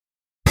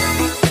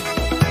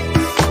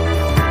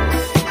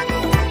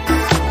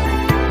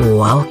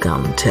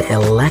Welcome to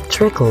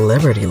Electric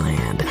Liberty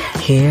Land,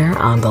 here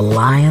on the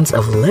Lions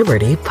of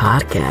Liberty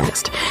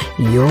podcast,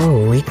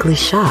 your weekly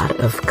shot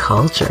of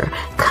culture,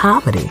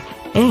 comedy,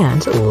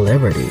 and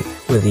liberty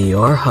with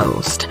your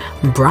host,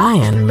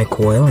 Brian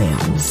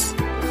McWilliams.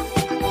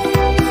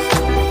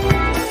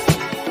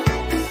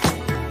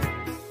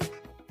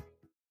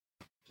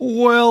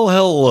 Well,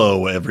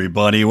 hello,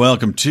 everybody.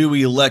 Welcome to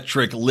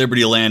Electric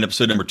Liberty Land,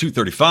 episode number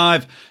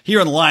 235, here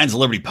on the Lions of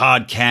Liberty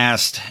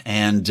podcast.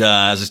 And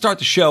as I start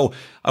the show,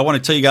 I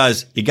want to tell you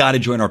guys, you got to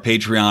join our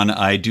Patreon.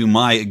 I do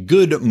my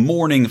good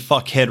morning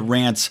fuckhead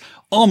rants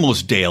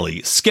almost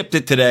daily. Skipped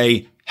it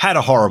today. Had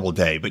a horrible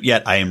day, but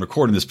yet I am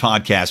recording this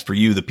podcast for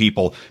you, the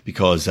people,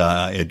 because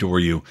I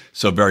adore you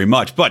so very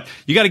much. But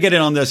you got to get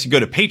in on this. You go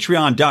to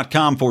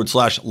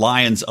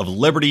patreon.com/Lions of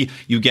Liberty.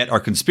 You get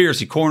our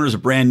Conspiracy Corners. A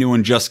brand new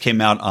one just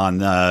came out on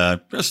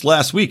just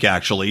last week,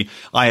 actually.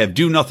 I have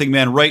Do Nothing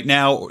Man right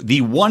now,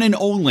 the one and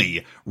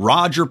only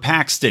Roger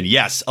Paxton.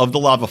 Yes, of the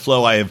Lava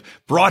Flow. I have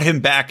brought him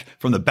back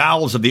from the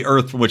bowels of the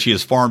earth from which he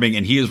is farming,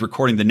 and he is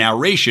recording the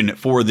narration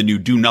for the new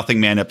Do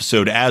Nothing Man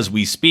episode as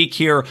we speak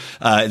here.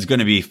 It's going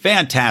to be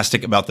fantastic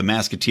about the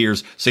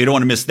Musketeers, so you don't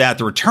want to miss that.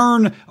 The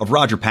return of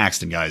Roger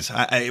Paxton, guys.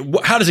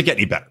 How does it get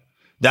any better?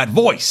 That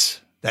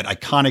voice, that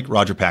iconic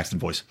Roger Paxton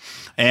voice.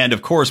 And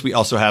of course, we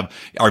also have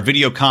our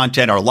video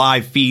content, our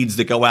live feeds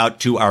that go out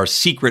to our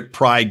secret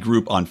pride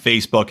group on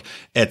Facebook,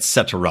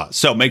 etc.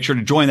 So make sure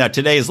to join that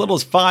today, as little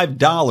as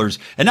 $5.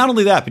 And not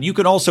only that, but you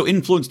can also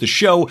influence the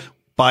show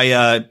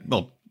by,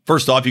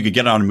 first off, you could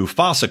get on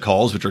Mufasa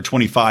calls, which are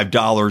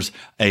 $25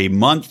 a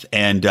month.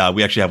 And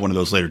we actually have one of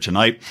those later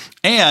tonight.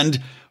 And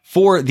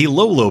for the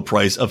low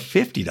price of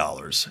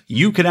 $50,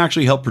 you can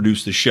actually help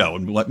produce the show.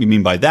 And what we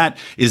mean by that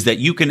is that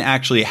you can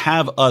actually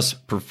have us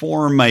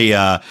perform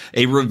a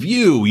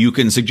review. You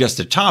can suggest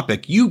a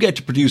topic. You get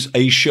to produce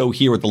a show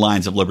here at the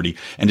Lions of Liberty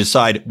and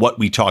decide what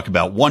we talk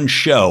about. One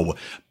show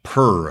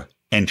per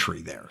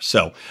entry there.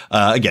 So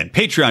again,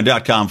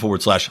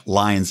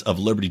 patreon.com/Lions of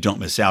Liberty. Don't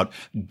miss out.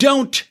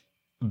 Don't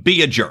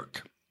be a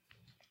jerk.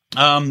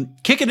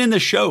 Kicking in the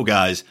show,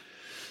 guys.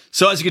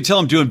 So as you can tell,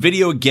 I'm doing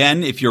video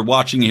again. If you're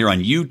watching here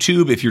on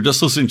YouTube, if you're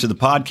just listening to the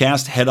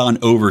podcast, head on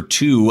over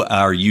to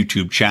our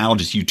YouTube channel,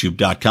 just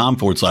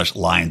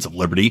youtube.com/Lions of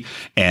Liberty,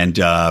 and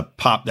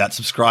pop that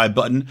subscribe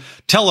button.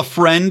 Tell a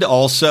friend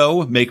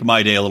also, make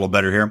my day a little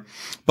better here.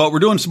 But we're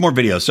doing some more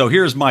videos. So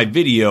here's my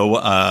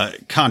video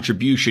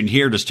contribution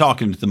here, just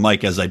talking to the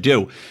mic as I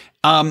do.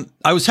 I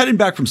was heading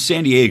back from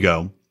San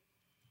Diego,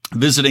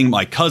 visiting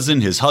my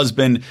cousin, his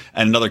husband,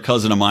 and another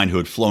cousin of mine who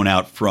had flown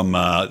out from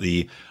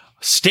the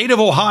state of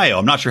Ohio.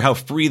 I'm not sure how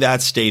free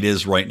that state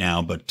is right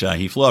now, but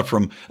he flew out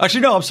from,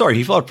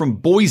 he flew out from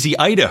Boise,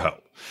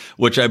 Idaho,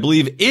 which I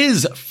believe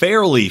is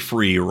fairly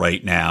free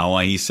right now.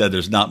 He said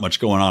there's not much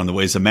going on in the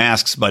ways of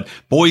masks, but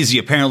Boise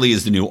apparently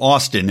is the new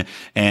Austin,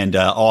 and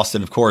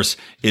Austin, of course,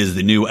 is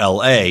the new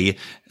LA.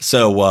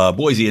 So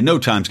Boise in no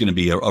time is going to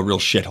be a real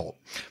shithole.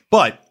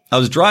 But I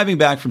was driving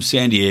back from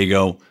San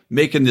Diego,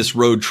 making this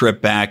road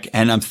trip back,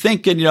 and I'm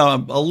thinking,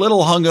 I'm a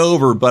little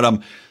hungover, but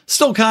I'm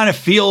still kind of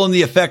feeling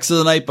the effects of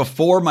the night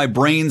before. My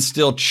brain's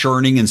still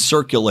churning and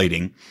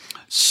circulating.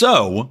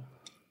 So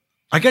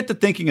I get to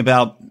thinking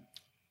about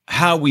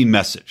how we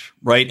message,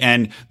 right?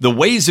 And the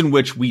ways in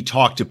which we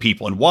talk to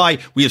people and why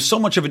we have so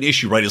much of an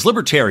issue, right? As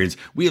libertarians,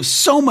 we have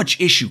so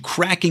much issue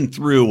cracking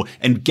through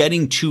and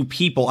getting to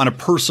people on a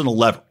personal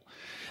level.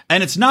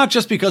 And it's not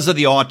just because of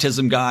the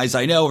autism, guys.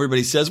 I know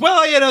everybody says,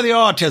 well, the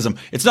autism.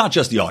 It's not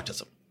just the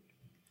autism.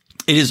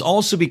 It is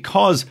also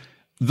because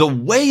the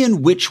way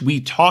in which we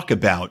talk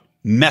about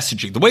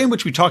messaging, the way in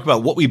which we talk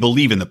about what we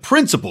believe in, the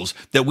principles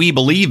that we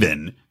believe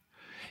in,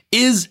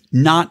 is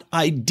not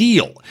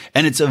ideal.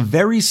 And it's a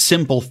very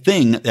simple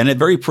thing and a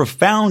very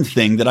profound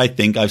thing that I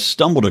think I've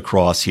stumbled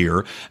across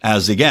here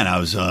as, again, I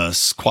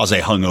was quasi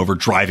hungover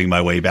driving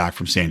my way back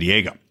from San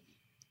Diego.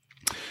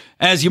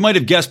 As you might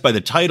have guessed by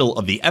the title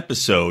of the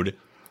episode,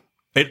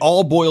 it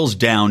all boils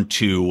down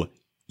to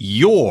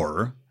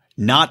your,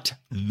 not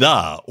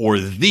the, or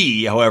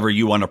the, however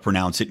you want to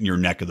pronounce it in your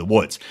neck of the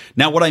woods.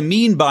 Now, what I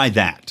mean by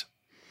that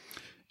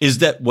is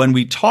that when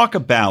we talk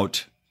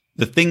about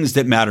the things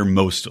that matter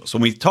most to us,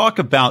 when we talk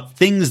about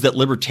things that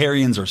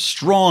libertarians are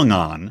strong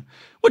on,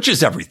 which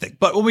is everything,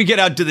 but when we get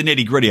out to the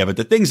nitty gritty of it,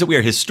 the things that we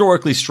are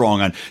historically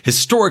strong on,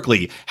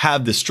 historically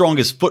have the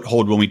strongest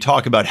foothold when we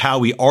talk about how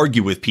we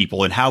argue with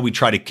people and how we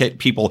try to get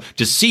people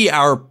to see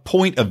our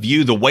point of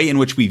view, the way in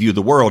which we view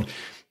the world.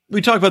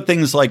 We talk about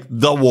things like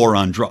the war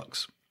on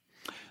drugs,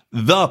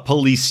 the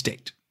police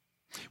state.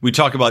 We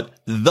talk about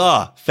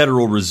the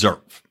Federal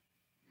Reserve.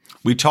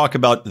 We talk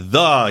about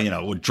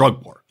the,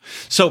 drug war.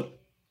 So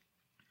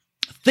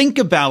think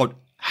about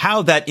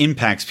how that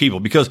impacts people,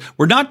 because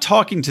we're not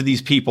talking to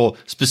these people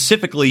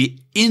specifically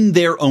in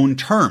their own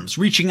terms,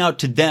 reaching out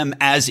to them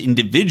as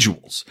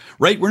individuals,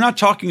 right? We're not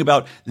talking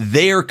about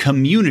their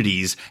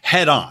communities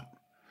head on.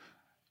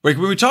 Right?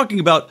 When we're talking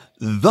about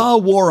the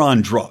war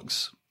on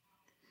drugs,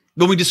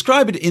 when we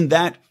describe it in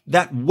that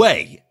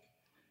way,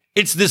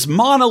 It's this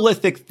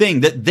monolithic thing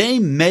that they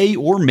may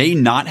or may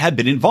not have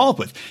been involved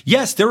with.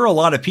 Yes, there are a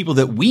lot of people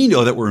that we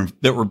know that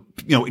were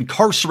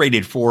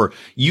incarcerated for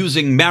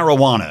using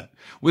marijuana.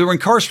 We were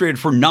incarcerated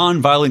for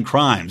nonviolent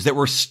crimes that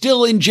were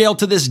still in jail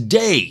to this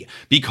day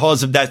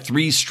because of that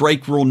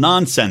 3-strike rule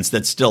nonsense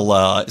that's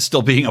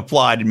still being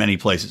applied in many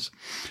places.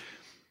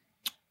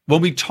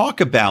 When we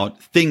talk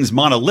about things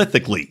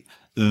monolithically,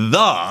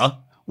 the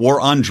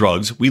war on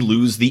drugs, we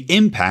lose the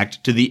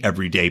impact to the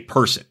everyday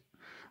person.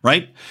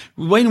 Right?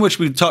 The way in which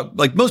we talk,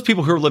 like most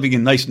people who are living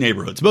in nice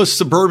neighborhoods, most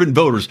suburban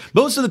voters,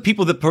 most of the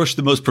people that push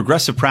the most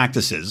progressive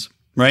practices,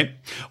 right?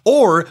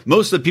 Or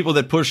most of the people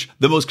that push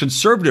the most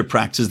conservative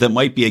practices that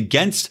might be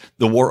against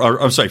the war,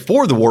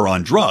 for the war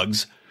on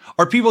drugs,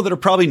 are people that are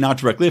probably not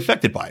directly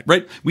affected by it,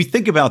 right? We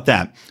think about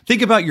that.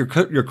 Think about your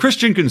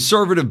Christian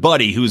conservative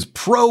buddy who's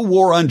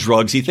pro-war on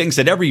drugs. He thinks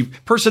that every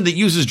person that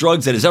uses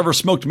drugs, that has ever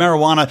smoked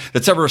marijuana,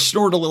 that's ever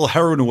snorted a little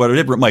heroin or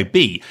whatever it might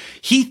be,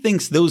 he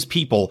thinks those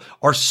people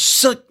are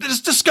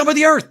the scum of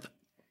the earth.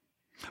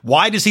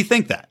 Why does he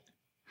think that?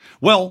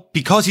 Well,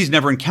 because he's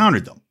never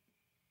encountered them.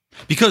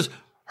 Because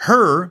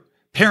her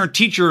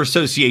parent-teacher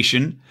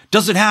association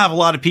doesn't have a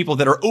lot of people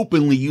that are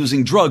openly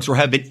using drugs or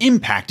have been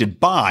impacted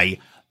by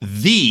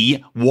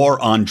the war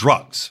on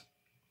drugs.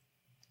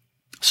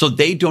 So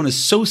they don't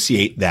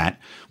associate that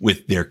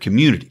with their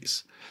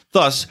communities.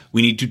 Thus,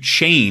 we need to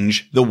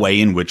change the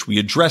way in which we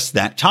address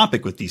that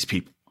topic with these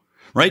people,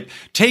 right?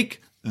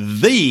 Take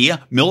the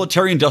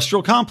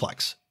military-industrial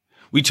complex.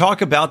 We talk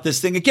about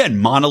this thing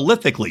again,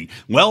 monolithically.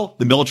 Well,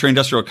 the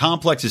military-industrial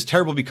complex is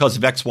terrible because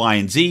of X, Y,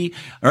 and Z,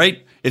 all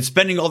right? It's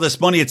spending all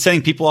this money. It's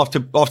sending people off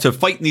to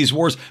fight in these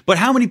wars. But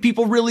how many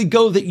people really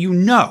go that you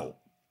know?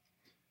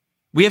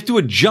 We have to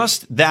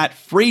adjust that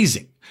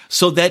phrasing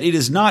so that it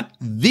is not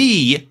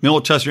the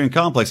military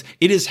complex.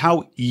 It is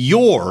how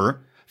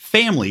your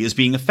family is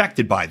being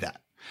affected by that,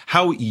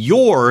 how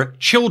your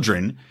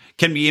children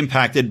can be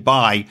impacted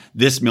by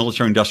this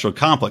military-industrial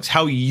complex,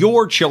 how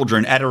your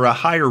children are at a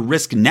higher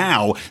risk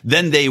now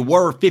than they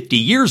were 50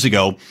 years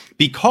ago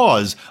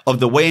because of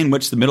the way in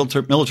which the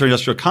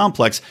military-industrial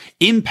complex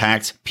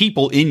impacts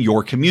people in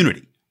your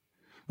community,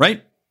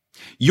 right?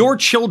 Your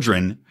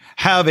children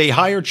have a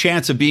higher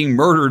chance of being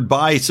murdered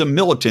by some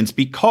militants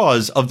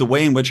because of the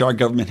way in which our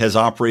government has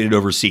operated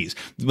overseas.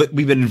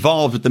 We've been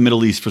involved with the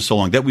Middle East for so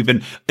long, that we've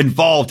been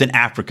involved in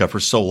Africa for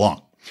so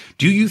long.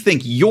 Do you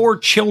think your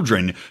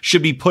children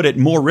should be put at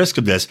more risk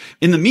of this?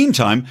 In the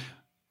meantime,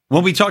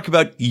 when we talk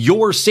about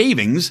your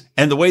savings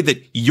and the way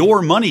that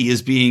your money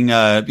is being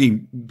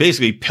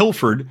basically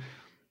pilfered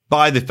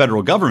by the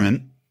federal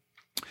government,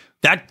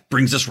 that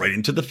brings us right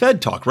into the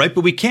Fed talk, right?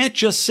 But we can't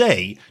just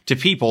say to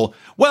people,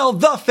 well,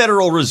 the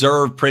Federal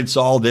Reserve prints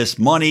all this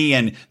money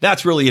and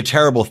that's really a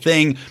terrible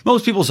thing.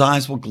 Most people's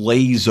eyes will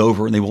glaze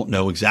over and they won't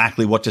know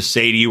exactly what to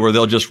say to you, or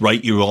they'll just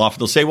write you off.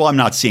 They'll say, well, I'm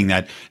not seeing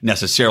that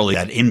necessarily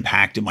that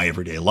impact in my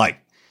everyday life.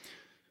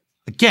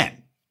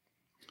 Again,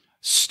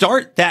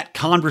 start that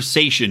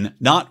conversation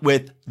not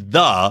with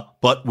the,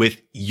 but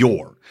with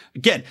your.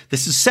 Again,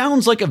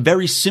 sounds like a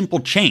very simple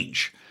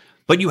change.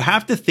 But you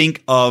have to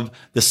think of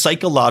the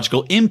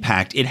psychological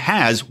impact it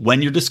has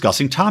when you're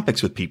discussing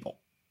topics with people.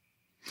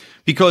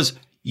 Because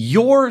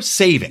your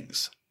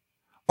savings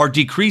are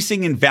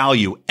decreasing in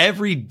value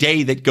every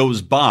day that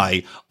goes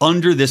by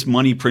under this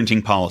money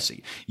printing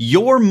policy.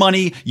 Your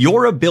money,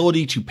 your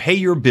ability to pay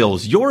your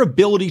bills, your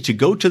ability to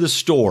go to the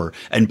store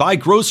and buy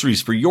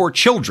groceries for your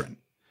children,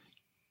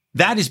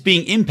 that is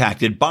being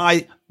impacted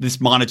by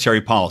this monetary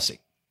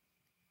policy.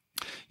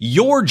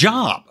 Your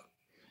job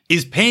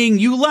is paying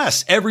you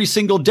less every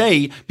single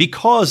day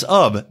because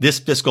of this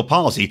fiscal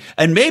policy.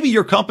 And maybe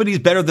your company is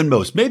better than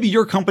most. Maybe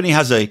your company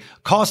has a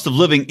cost of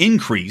living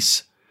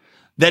increase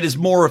that is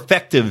more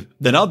effective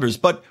than others,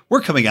 but we're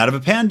coming out of a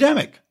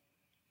pandemic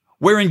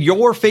wherein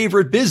your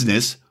favorite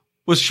business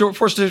was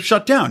forced to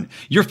shut down.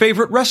 Your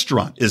favorite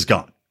restaurant is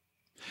gone.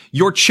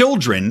 Your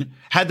children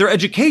had their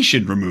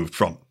education removed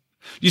from them.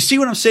 You see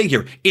what I'm saying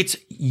here? It's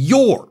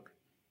your.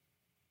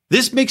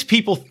 This makes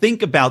people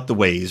think about the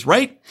ways,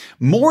 right?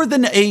 More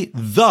than a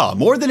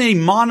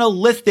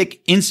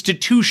monolithic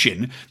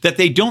institution that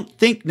they don't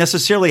think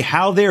necessarily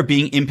how they're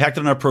being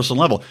impacted on a personal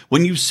level.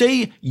 When you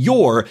say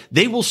your,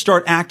 they will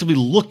start actively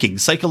looking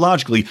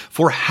psychologically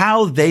for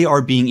how they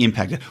are being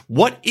impacted.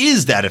 What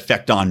is that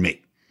effect on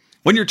me?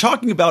 When you're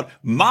talking about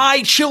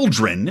my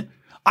children,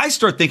 I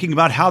start thinking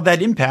about how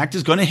that impact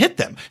is going to hit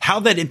them, how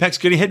that impact's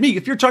going to hit me.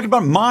 If you're talking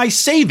about my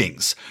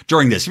savings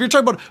during this, if you're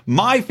talking about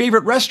my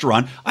favorite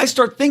restaurant, I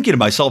start thinking to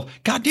myself,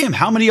 God damn,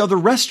 how many other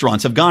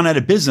restaurants have gone out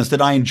of business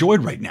that I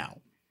enjoyed right now?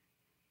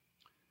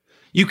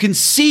 You can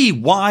see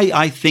why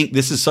I think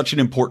this is such an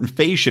important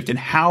phase shift in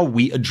how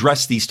we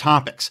address these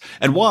topics,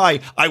 and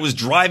why I was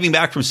driving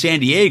back from San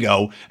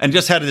Diego and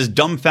just had this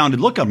dumbfounded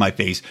look on my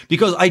face,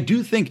 because I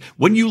do think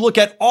when you look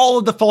at all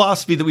of the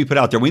philosophy that we put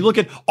out there, when you look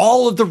at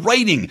all of the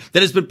writing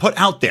that has been put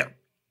out there,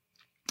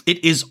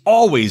 it is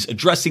always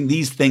addressing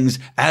these things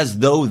as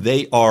though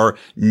they are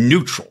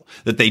neutral,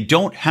 that they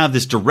don't have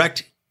this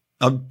direct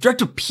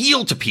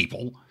appeal to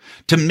people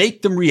to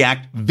make them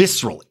react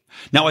viscerally.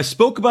 Now, I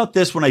spoke about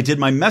this when I did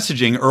my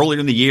messaging earlier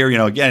in the year.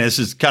 Again, this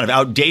is kind of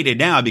outdated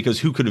now because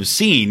who could have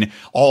seen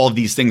all of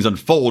these things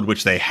unfold,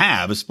 which they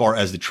have, as far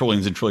as the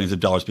trillions and trillions of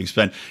dollars being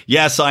spent.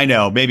 Yes, I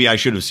know. Maybe I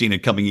should have seen it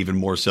coming even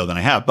more so than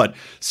I have. But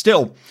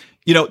still,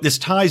 this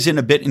ties in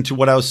a bit into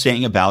what I was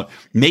saying about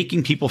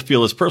making people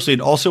feel this personally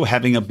and also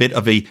having a bit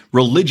of a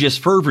religious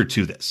fervor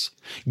to this,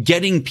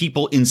 getting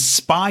people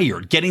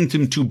inspired, getting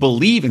them to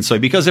believe in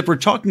something. Because if we're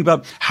talking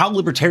about how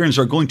libertarians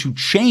are going to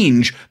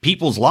change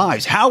people's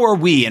lives, how are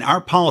we and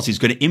our policies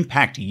going to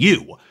impact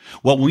you?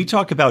 Well, when we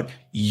talk about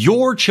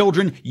your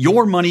children,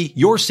 your money,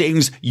 your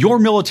savings, your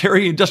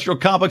military industrial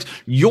complex,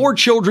 your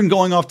children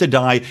going off to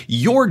die,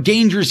 your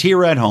dangers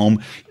here at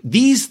home,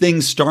 these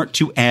things start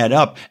to add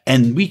up.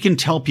 And we can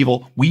tell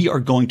people we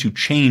are going to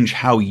change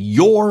how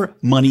your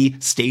money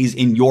stays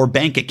in your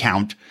bank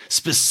account,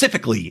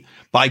 specifically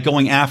by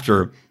going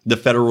after the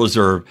Federal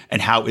Reserve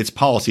and how its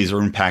policies are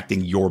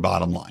impacting your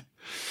bottom line.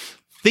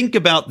 Think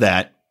about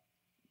that.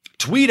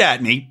 Tweet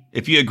at me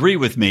if you agree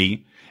with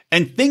me.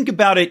 And think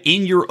about it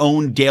in your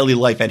own daily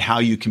life and how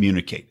you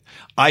communicate.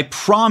 I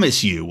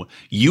promise you,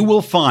 you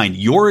will find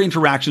your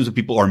interactions with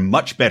people are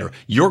much better.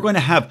 You're going to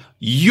have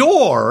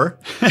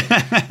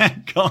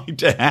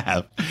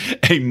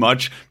a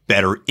much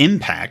better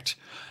impact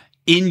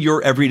in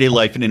your everyday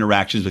life and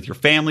interactions with your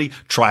family.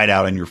 Try it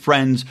out on your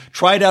friends.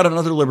 Try it out on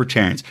other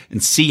libertarians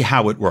and see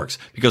how it works.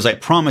 Because I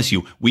promise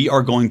you, we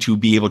are going to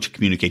be able to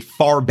communicate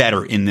far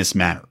better in this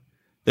manner.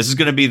 This is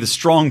going to be the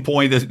strong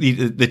point,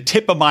 the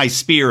tip of my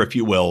spear, if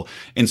you will,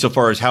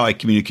 insofar as how I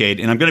communicate.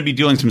 And I'm going to be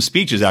doing some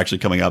speeches actually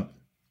coming up.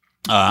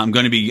 I'm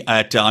going to be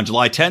on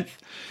July 10th.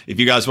 If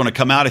you guys want to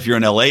come out, if you're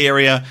in LA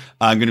area,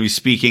 I'm going to be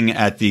speaking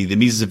at the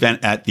Mises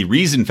event at the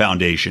Reason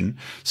Foundation.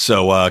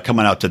 So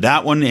coming out to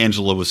that one,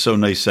 Angela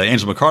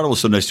McCardle was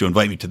so nice to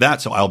invite me to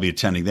that. So I'll be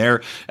attending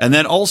there. And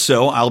then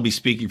also I'll be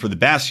speaking for the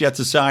Bastiat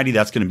Society.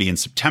 That's going to be in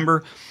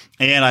September.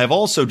 And I've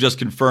also just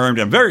confirmed,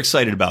 I'm very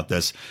excited about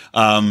this.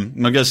 I'm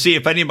going to see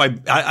if any of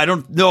I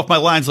don't know if my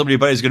Lions Liberty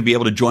buddy is going to be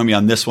able to join me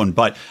on this one,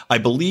 but I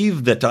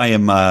believe that I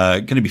am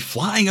going to be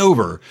flying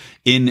over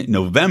in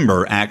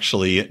November,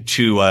 actually,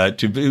 to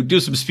do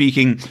some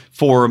speaking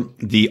for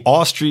the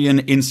Austrian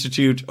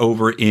Institute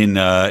over in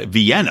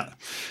Vienna.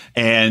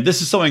 And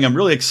this is something I'm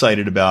really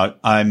excited about.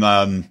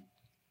 As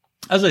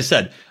I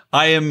said,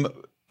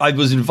 I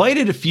was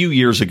invited a few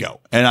years ago,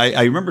 and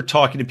I remember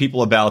talking to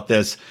people about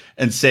this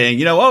and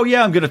saying, oh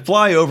yeah, I'm going to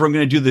fly over. I'm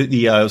going to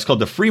do it's called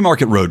the Free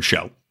Market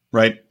Roadshow,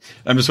 right?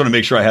 I'm just going to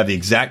make sure I have the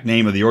exact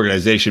name of the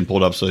organization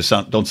pulled up so I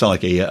don't sound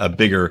like a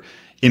bigger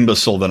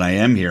imbecile than I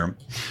am here.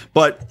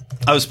 But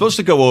I was supposed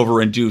to go over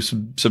and do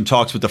some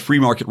talks with the Free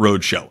Market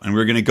Roadshow, and we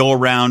were going to go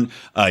around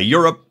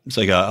Europe. It's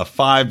like a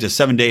 5 to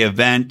 7 day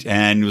event,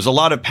 and there was a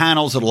lot of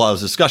panels and a lot of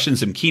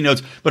discussions and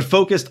keynotes, but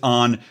focused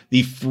on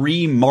the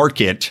free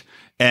market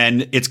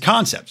and its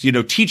concepts,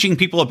 teaching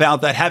people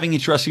about that, having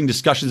interesting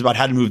discussions about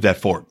how to move that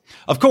forward.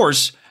 Of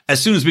course, as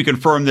soon as we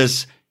confirm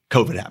this,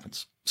 COVID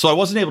happens. So I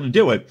wasn't able to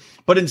do it,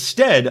 but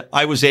instead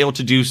I was able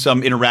to do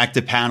some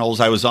interactive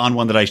panels. I was on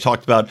one that I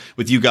talked about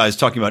with you guys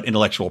talking about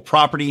intellectual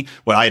property,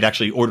 where I had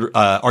actually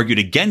argued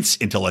against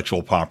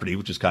intellectual property,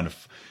 which is kind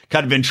of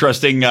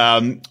interesting,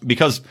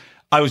 because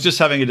I was just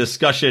having a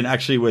discussion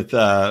actually with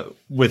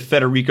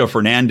Federico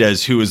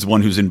Fernandez, who is the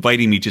one who's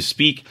inviting me to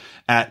speak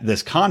at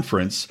this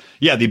conference.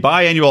 Yeah, the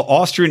biannual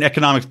Austrian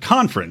Economics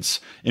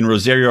Conference in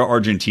Rosario,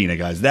 Argentina,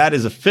 guys. That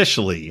is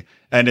officially,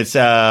 and it's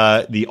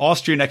the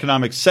Austrian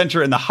Economics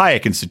Center and the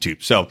Hayek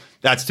Institute. So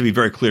that's to be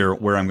very clear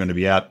where I'm going to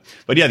be at.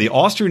 But yeah, the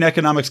Austrian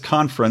Economics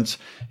Conference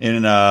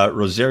in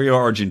Rosario,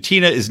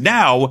 Argentina is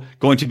now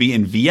going to be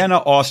in Vienna,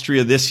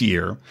 Austria this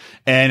year.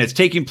 And it's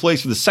taking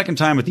place for the second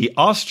time at the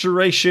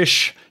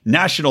Österreichische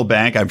National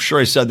Bank. I'm sure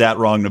I said that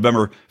wrong.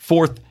 November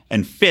 4th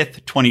and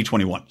 5th,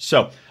 2021.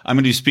 So I'm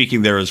going to be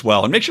speaking there as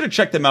well. And make sure to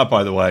check them out,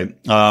 by the way.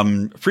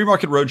 Free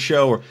Market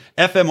Roadshow, or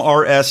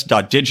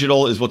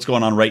fmrs.digital is what's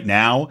going on right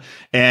now.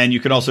 And you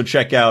can also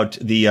check out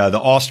the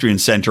Austrian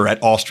Center at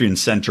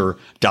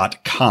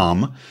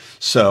austriancenter.com.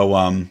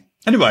 So,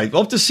 anyway, I'd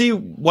love to see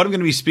what I'm going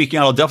to be speaking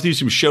on. I'll definitely do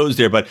some shows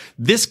there. But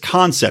this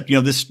concept,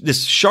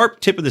 this sharp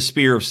tip of the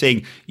spear of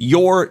saying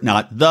you're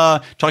not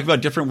talking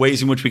about different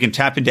ways in which we can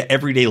tap into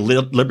everyday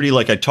liberty,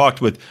 like I talked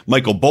with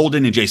Michael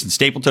Bolden and Jason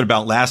Stapleton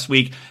about last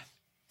week.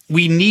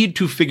 We need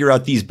to figure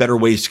out these better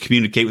ways to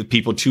communicate with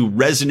people, to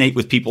resonate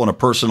with people on a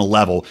personal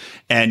level,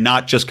 and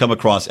not just come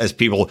across as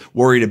people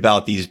worried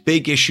about these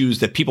big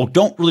issues that people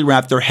don't really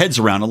wrap their heads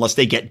around unless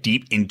they get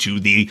deep into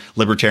the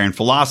libertarian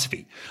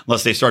philosophy,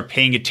 unless they start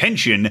paying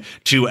attention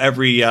to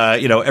every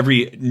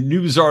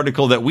news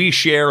article that we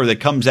share or that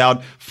comes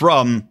out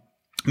from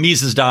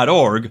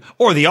Mises.org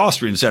or the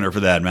Austrian Center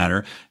for that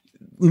matter.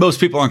 Most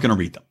people aren't going to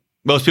read them.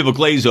 Most people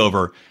glaze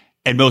over.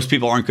 And most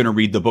people aren't going to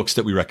read the books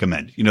that we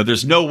recommend.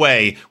 There's no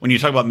way when you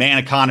talk about man,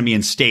 economy,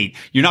 and state,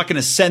 you're not going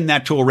to send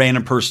that to a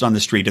random person on the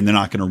street and they're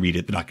not going to read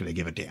it. They're not going to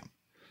give a damn.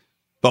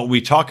 But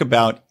we talk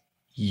about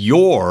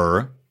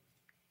your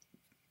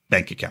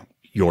bank account,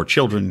 your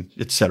children,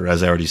 etc.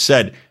 As I already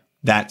said,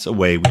 that's a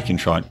way we can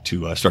try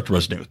to start to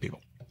resonate with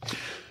people.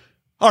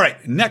 All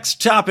right,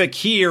 next topic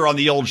here on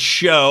the old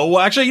show. Well,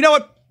 actually, you know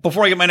what?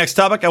 Before I get my next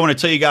topic, I want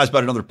to tell you guys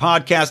about another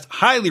podcast.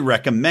 Highly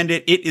recommend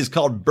it. It is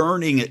called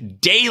Burning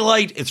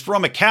Daylight. It's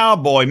from a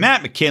cowboy,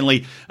 Matt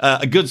McKinley,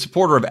 a good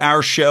supporter of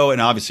our show and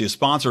obviously a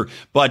sponsor.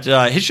 But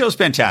his show is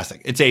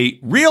fantastic. It's a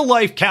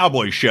real-life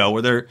cowboy show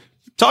where they're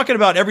talking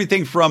about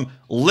everything from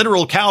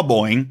literal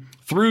cowboying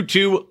through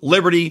to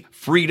liberty,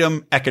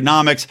 freedom,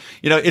 economics.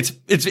 You know,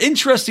 it's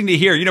interesting to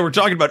hear. You know, we're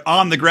talking about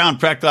on-the-ground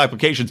practical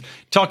applications,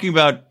 talking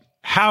about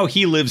how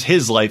he lives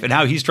his life and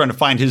how he's trying to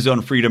find his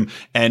own freedom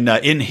and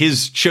in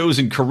his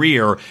chosen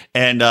career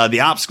and the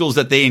obstacles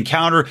that they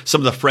encounter,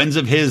 some of the friends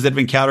of his that have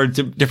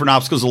encountered different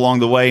obstacles along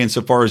the way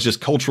insofar as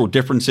just cultural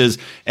differences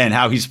and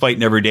how he's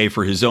fighting every day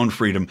for his own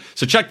freedom.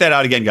 So check that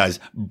out again,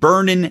 guys.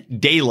 Burning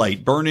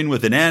Daylight, burning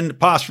with an N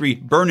apostrophe,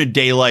 Burning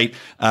Daylight.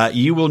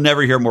 You will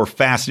never hear more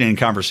fascinating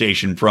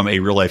conversation from a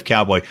real life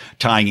cowboy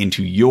tying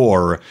into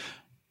your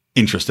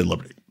interest in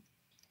liberty.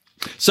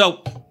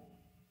 So,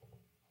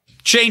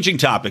 changing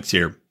topics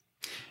here,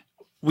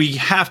 we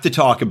have to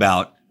talk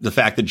about the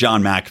fact that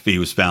John McAfee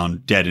was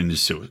found dead in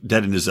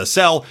his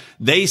cell.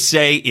 They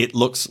say it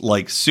looks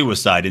like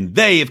suicide. And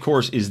they, of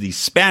course, is the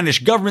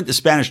Spanish government, the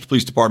Spanish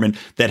police department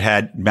that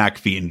had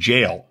McAfee in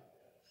jail.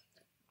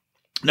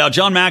 Now,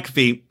 John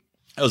McAfee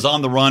was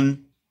on the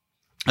run.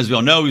 As we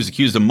all know, he was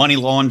accused of money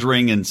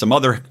laundering and some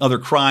other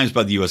crimes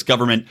by the U.S.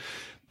 government.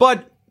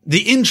 But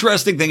the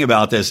interesting thing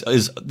about this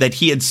is that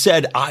he had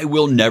said, I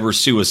will never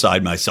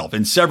suicide myself.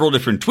 In several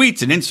different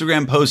tweets and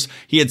Instagram posts,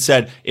 he had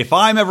said, if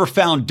I'm ever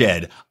found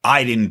dead,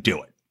 I didn't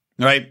do it.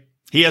 Right?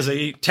 He has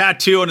a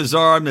tattoo on his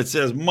arm that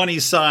says money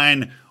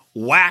sign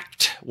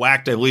whacked, I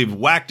believe,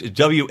 whacked,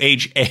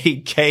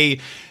 W-H-A-K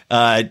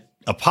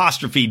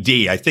apostrophe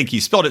D. I think he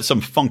spelled it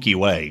some funky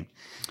way.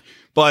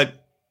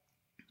 But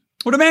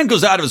when a man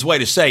goes out of his way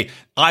to say,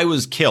 I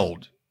was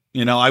killed,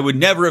 you know, I would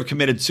never have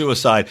committed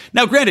suicide.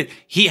 Now, granted,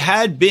 he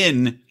had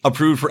been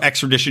approved for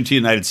extradition to the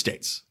United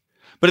States.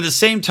 But at the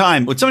same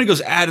time, when somebody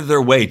goes out of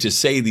their way to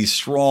say these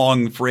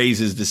strong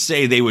phrases, to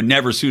say they would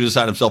never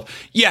suicide themselves,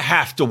 you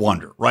have to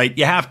wonder, right?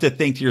 You have to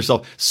think to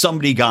yourself,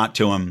 somebody got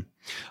to him.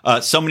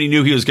 Somebody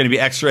knew he was going to be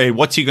x-rayed.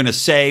 What's he going to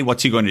say?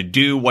 What's he going to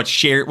do? What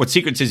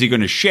secrets is he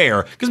going to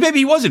share? Because maybe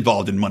he was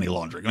involved in money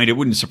laundering. I mean, it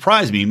wouldn't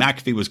surprise me.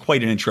 McAfee was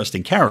quite an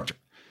interesting character.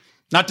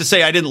 Not to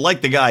say I didn't like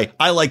the guy.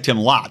 I liked him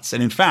lots.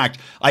 And in fact,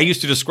 I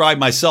used to describe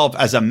myself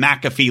as a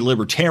McAfee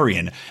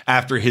libertarian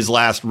after his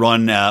last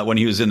run when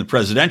he was in the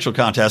presidential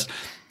contest,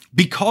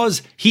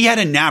 because he had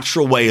a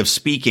natural way of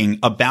speaking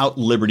about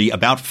liberty,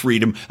 about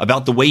freedom,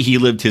 about the way he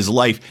lived his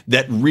life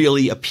that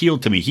really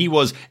appealed to me. He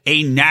was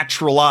a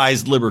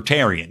naturalized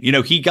libertarian. You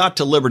know, he got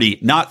to liberty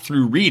not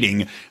through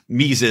reading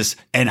Mises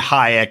and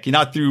Hayek,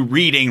 not through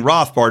reading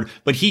Rothbard,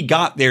 but he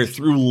got there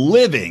through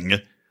living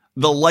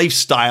the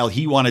lifestyle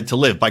he wanted to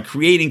live, by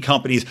creating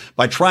companies,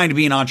 by trying to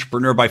be an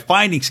entrepreneur, by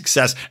finding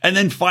success, and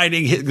then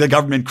finding the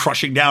government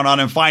crushing down on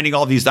him, finding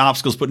all these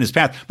obstacles put in his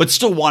path, but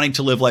still wanting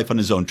to live life on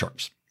his own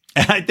terms.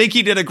 And I think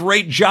he did a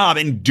great job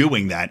in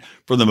doing that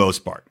for the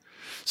most part.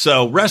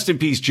 So rest in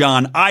peace,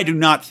 John. I do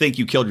not think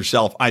you killed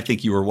yourself. I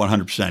think you were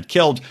 100%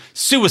 killed,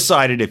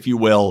 suicided, if you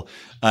will.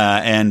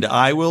 And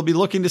I will be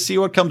looking to see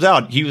what comes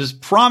out. He was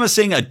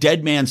promising a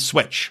dead man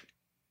switch.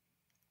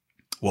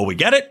 Will we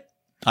get it?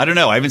 I don't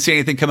know. I haven't seen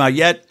anything come out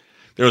yet.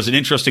 There was an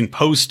interesting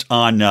post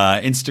on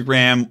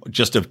Instagram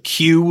just of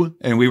Q,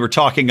 and we were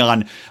talking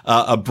on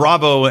a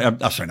Bravo.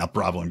 I'm sorry, not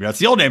Bravo. That's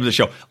the old name of the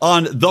show.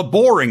 On The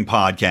Boring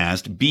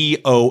Podcast,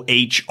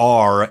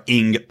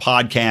 BOHR-ing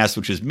podcast,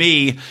 which is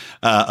me,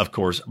 of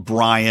course,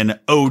 Brian,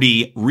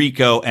 Odie,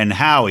 Rico, and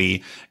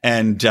Howie.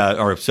 And,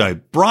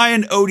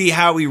 Brian, Odie,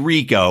 Howie,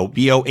 Rico,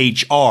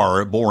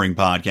 BOHR, Boring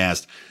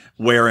Podcast,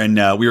 wherein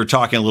we were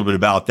talking a little bit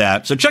about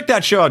that. So check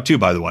that show out too,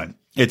 by the way.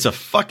 It's a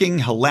fucking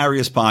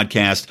hilarious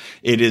podcast.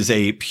 It is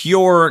a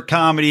pure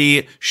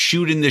comedy,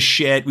 shooting the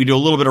shit. We do a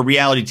little bit of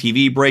reality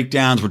TV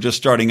breakdowns. We're just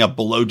starting up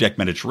Below Deck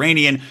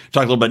Mediterranean,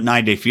 talk a little bit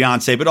 9 Day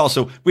Fiance, but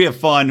also we have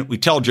fun. We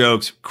tell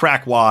jokes,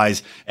 crack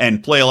wise,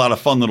 and play a lot of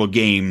fun little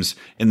games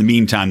in the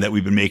meantime that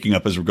we've been making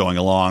up as we're going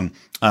along.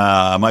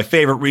 My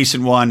favorite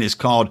recent one is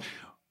called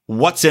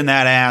What's in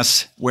That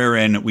Ass,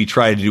 wherein we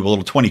try to do a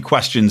little 20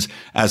 questions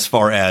as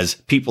far as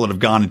people that have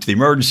gone into the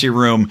emergency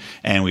room,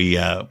 and we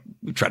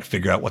try to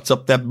figure out what's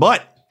up that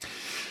butt.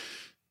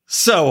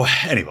 So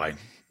anyway,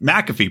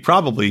 McAfee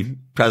probably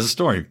has a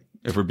story,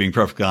 if we're being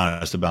perfectly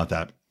honest about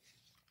that.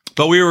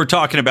 But we were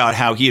talking about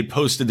how he had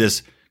posted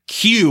this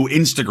Q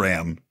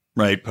Instagram,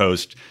 right,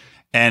 post,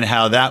 and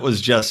how that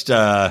was just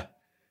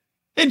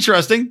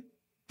interesting.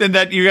 And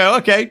that you go,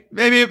 okay,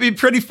 maybe it'd be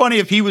pretty funny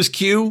if he was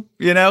Q,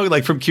 you know,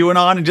 like from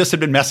QAnon, and just had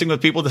been messing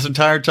with people this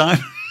entire time.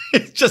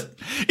 He's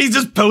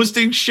just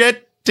posting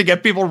shit to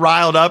get people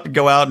riled up and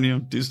go out and, you know,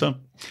 do stuff.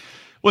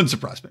 Wouldn't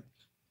surprise me.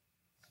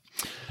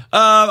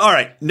 All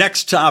right.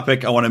 Next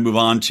topic I want to move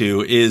on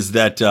to is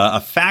that a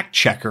fact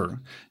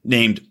checker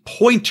named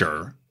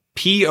Poynter,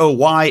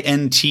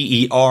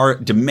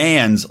 Poynter,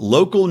 demands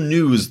local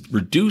news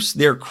reduce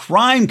their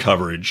crime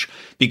coverage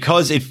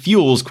because it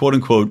fuels, quote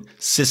unquote,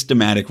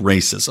 systematic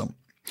racism.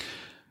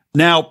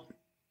 Now,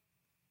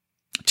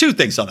 two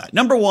things on that.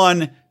 Number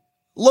one,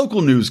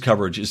 local news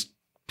coverage is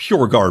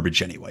pure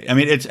garbage anyway. I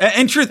mean,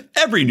 in truth,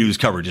 every news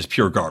coverage is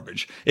pure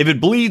garbage. If it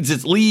bleeds,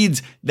 it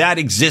leads. That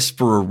exists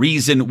for a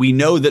reason. We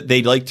know that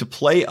they like to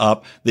play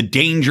up the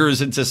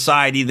dangers in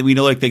society, that we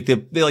know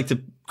they like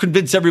to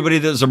convince everybody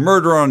that there's a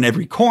murder on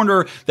every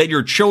corner, that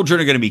your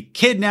children are going to be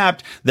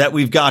kidnapped, that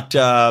we've got,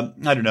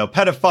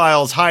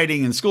 pedophiles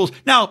hiding in schools.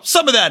 Now,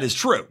 some of that is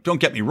true.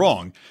 Don't get me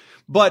wrong.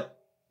 But,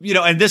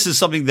 and this is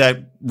something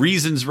that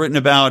Reason's written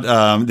about,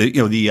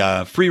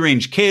 the Free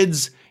Range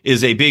Kids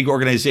is a big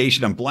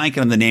organization. I'm blanking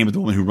on the name of the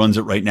woman who runs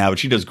it right now, but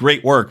she does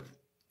great work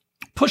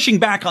pushing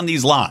back on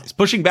these lies,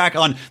 pushing back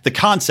on the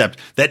concept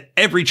that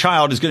every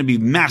child is going to be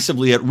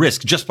massively at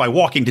risk just by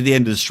walking to the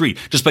end of the street,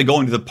 just by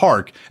going to the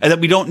park, and that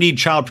we don't need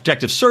child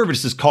protective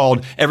services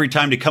called every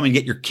time to come and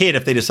get your kid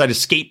if they decide to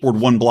skateboard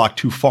one block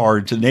too far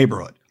into the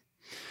neighborhood.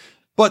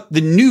 But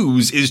the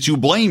news is to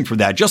blame for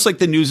that, just like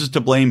the news is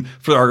to blame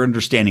for our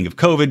understanding of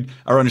COVID,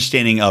 our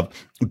understanding of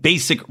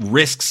basic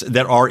risks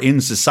that are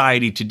in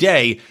society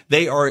today.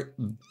 They are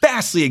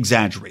vastly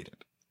exaggerated.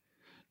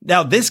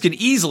 Now, this can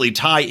easily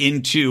tie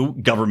into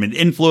government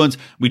influence.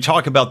 We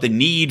talk about the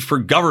need for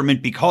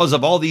government because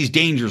of all these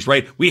dangers,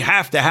 right? We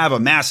have to have a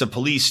massive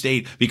police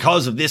state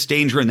because of this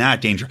danger and that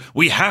danger.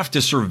 We have to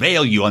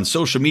surveil you on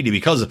social media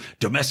because of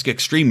domestic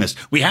extremists.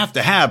 We have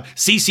to have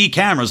CC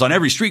cameras on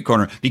every street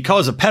corner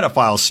because of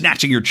pedophiles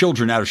snatching your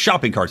children out of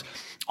shopping carts.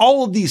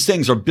 All of these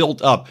things are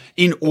built up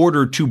in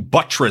order to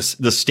buttress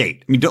the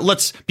state. I mean,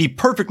 let's be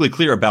perfectly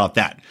clear about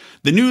that.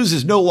 The news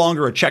is no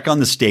longer a check on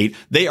the state.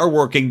 They are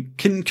working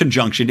in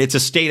conjunction. It's a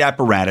state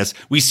apparatus.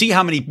 We see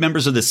how many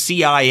members of the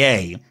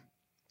CIA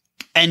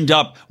end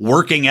up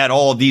working at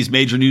all of these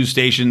major news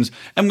stations,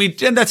 and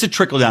that's a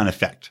trickle-down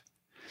effect.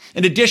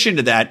 In addition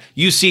to that,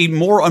 you see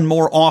more and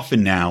more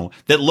often now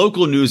that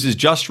local news is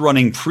just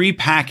running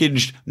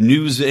prepackaged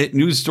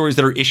news stories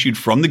that are issued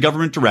from the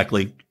government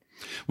directly.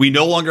 We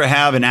no longer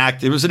have an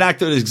act. There was an act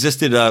that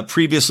existed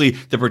previously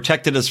that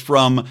protected us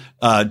from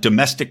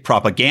domestic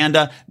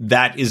propaganda.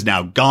 That is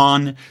now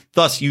gone.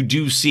 Thus, you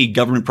do see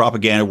government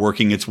propaganda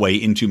working its way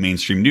into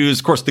mainstream news.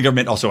 Of course, the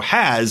government also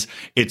has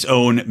its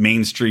own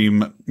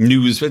mainstream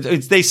news.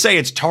 They say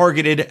it's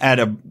targeted at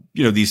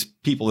these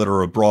people that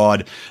are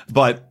abroad,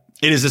 but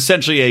it is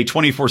essentially a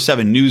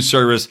 24/7 news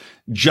service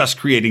just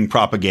creating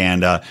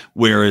propaganda,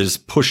 whereas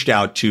pushed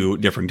out to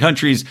different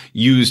countries,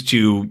 used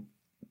to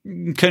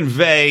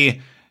convey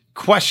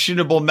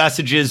questionable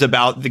messages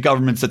about the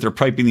governments that they're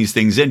piping these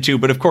things into,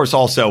 but of course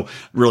also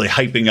really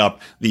hyping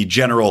up the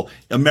general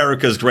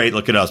America's great,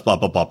 look at us, blah,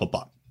 blah, blah, blah,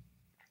 blah.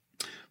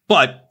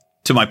 But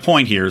to my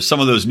point here, some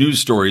of those news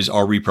stories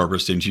are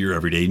repurposed into your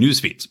everyday news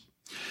feeds.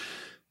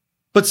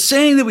 But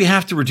saying that we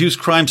have to reduce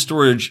crime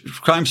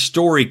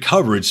story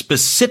coverage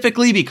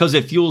specifically because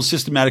it fuels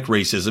systematic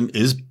racism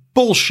is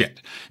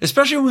bullshit,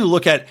 especially when we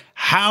look at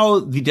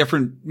how the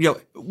different,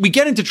 we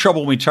get into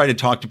trouble when we try to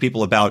talk to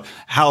people about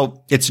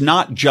how it's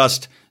not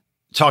just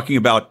talking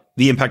about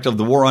the impact of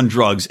the war on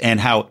drugs and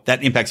how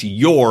that impacts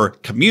your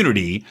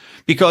community,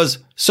 because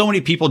so many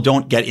people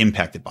don't get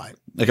impacted by it,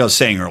 like I was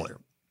saying earlier.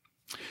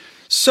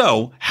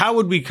 So how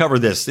would we cover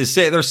this?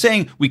 They're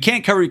saying we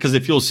can't cover it because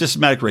it fuels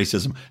systematic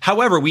racism.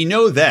 However, we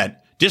know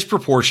that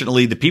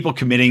disproportionately the people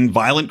committing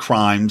violent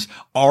crimes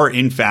are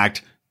in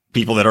fact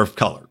people that are of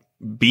color.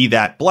 Be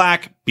that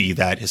black, be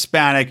that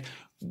Hispanic,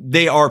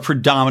 they are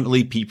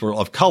predominantly people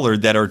of color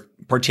that are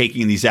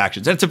partaking in these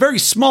actions. And it's a very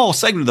small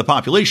segment of the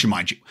population,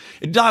 mind you.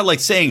 It's not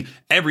like saying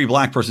every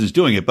black person is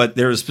doing it, but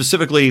there is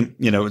specifically,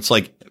 it's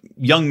like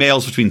young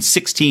males between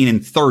 16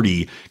 and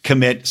 30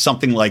 commit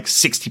something like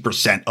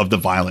 60% of the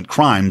violent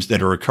crimes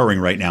that are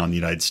occurring right now in the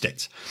United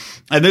States.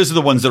 And those are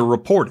the ones that are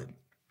reported.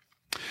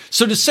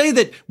 So to say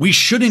that we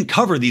shouldn't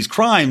cover these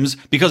crimes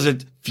because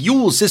it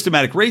fuels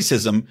systematic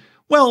racism,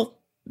 well,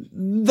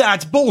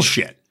 that's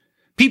bullshit.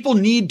 People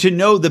need to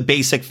know the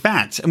basic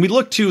facts. And we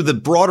look to the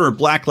broader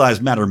Black Lives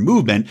Matter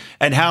movement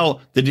and how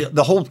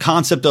the whole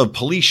concept of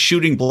police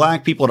shooting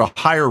black people at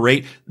a higher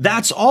rate,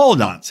 that's all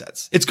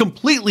nonsense. It's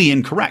completely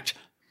incorrect.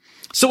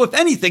 So if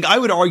anything, I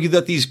would argue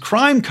that these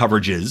crime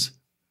coverages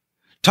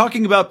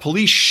talking about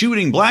police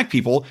shooting black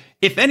people,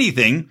 if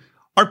anything,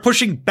 are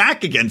pushing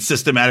back against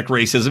systematic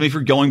racism if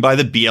you're going by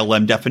the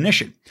BLM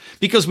definition.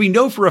 Because we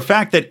know for a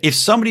fact that if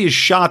somebody is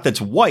shot that's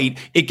white,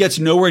 it gets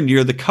nowhere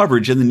near the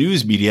coverage in the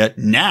news media,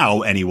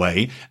 now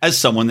anyway, as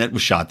someone that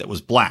was shot that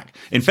was black.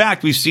 In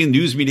fact, we've seen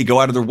news media go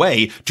out of their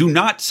way to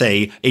not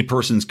say a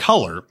person's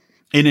color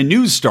in a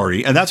news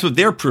story. And that's what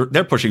they're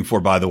pushing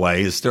for, by the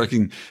way, is they're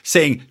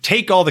saying,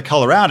 take all the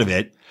color out of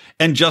it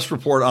and just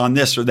report on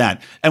this or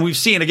that. And we've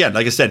seen, again,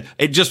 like I said,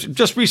 it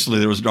just recently,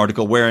 there was an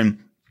article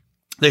wherein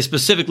they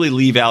specifically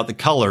leave out the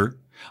color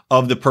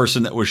of the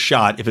person that was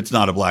shot if it's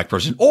not a black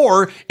person.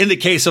 Or in the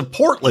case of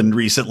Portland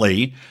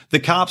recently, the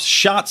cops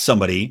shot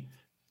somebody.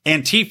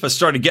 Antifa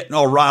started getting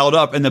all riled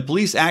up, and the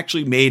police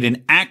actually made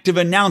an active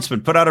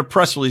announcement, put out a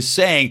press release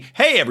saying,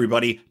 hey,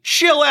 everybody,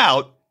 chill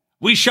out.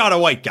 We shot a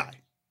white guy.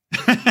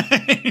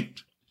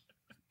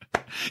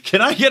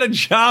 Can I get a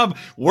job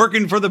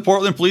working for the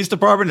Portland Police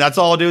Department? That's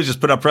all I'll do is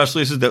just put up press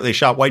releases that they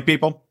shot white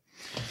people.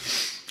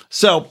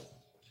 So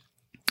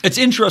it's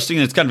interesting.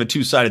 And it's kind of a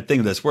two-sided thing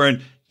of this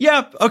wherein,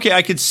 yeah, okay,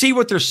 I could see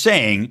what they're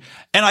saying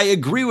and I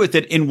agree with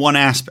it in one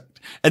aspect.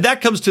 And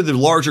that comes to the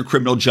larger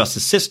criminal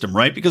justice system,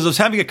 right? Because I was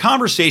having a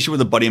conversation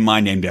with a buddy of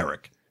mine named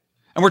Eric.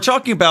 And we're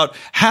talking about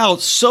how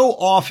so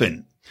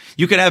often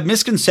you can have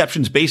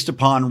misconceptions based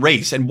upon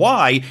race and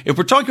why, if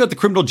we're talking about the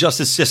criminal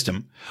justice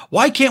system,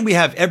 why can't we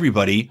have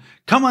everybody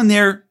come on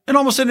there and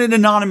almost in an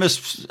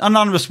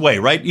anonymous way,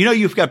 right? You know,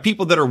 you've got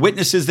people that are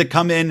witnesses that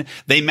come in,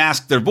 they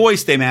mask their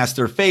voice, they mask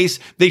their face,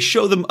 they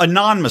show them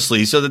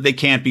anonymously so that they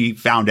can't be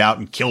found out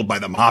and killed by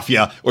the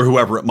mafia or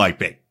whoever it might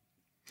be.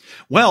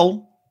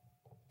 Well,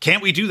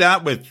 can't we do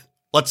that with,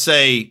 let's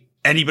say,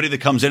 anybody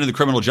that comes into the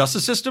criminal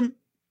justice system?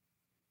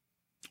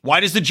 Why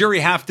does the jury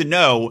have to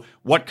know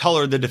what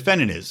color the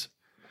defendant is?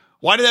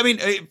 Why do that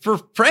mean?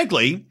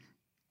 Frankly,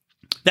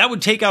 that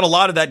would take out a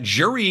lot of that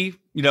jury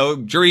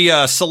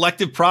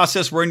selective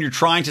process wherein you're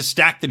trying to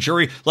stack the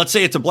jury. Let's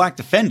say it's a black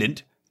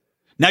defendant.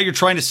 Now you're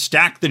trying to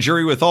stack the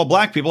jury with all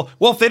black people.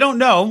 Well, if they don't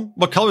know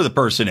what color the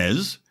person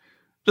is,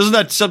 doesn't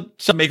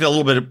that make it a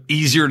little bit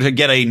easier to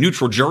get a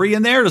neutral jury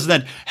in there? Doesn't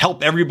that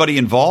help everybody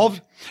involved?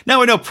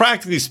 Now, I know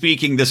practically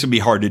speaking, this would be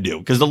hard to do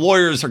because the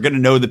lawyers are going to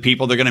know the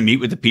people. They're going to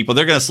meet with the people.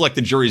 They're going to select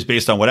the juries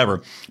based on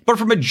whatever. But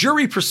from a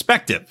jury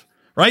perspective,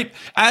 right,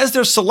 as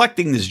they're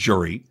selecting this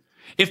jury,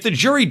 if the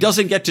jury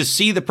doesn't get to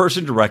see the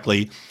person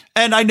directly,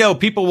 and I know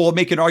people will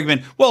make an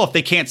argument, well, if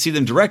they can't see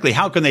them directly,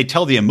 how can they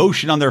tell the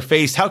emotion on their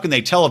face? How can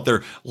they tell if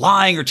they're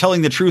lying or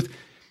telling the truth?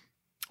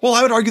 Well,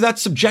 I would argue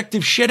that's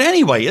subjective shit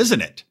anyway,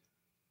 isn't it?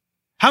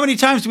 How many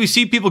times do we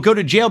see people go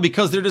to jail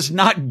because they're just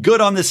not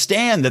good on the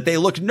stand, that they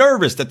look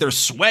nervous, that they're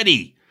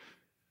sweaty?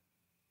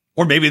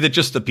 Or maybe that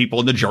just the people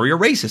in the jury are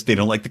racist. They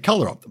don't like the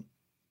color of them.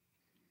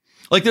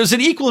 Like there's an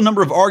equal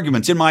number of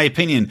arguments, in my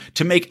opinion,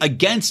 to make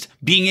against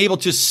being able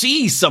to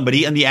see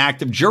somebody in the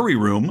active jury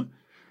room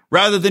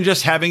rather than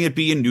just having it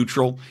be in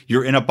neutral.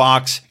 You're in a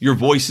box, your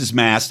voice is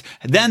masked.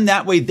 Then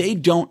that way they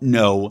don't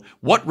know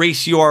what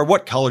race you are,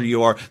 what color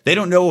you are. They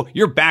don't know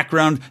your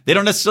background. They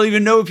don't necessarily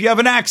even know if you have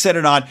an accent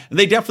or not. And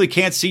they definitely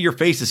can't see your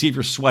face to see if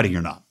you're sweating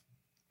or not.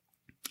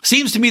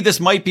 Seems to me this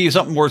might be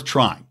something worth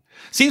trying.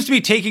 Seems to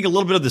be taking a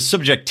little bit of the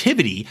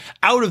subjectivity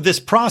out of this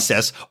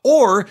process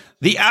or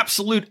the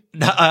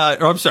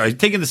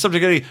taking the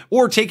subjectivity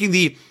or taking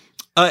the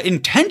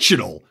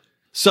intentional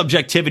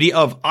subjectivity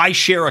of I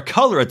share a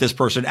color at this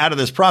person out of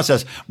this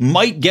process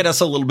might get us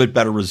a little bit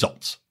better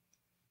results,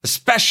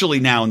 especially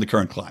now in the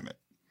current climate.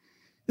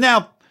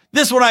 Now,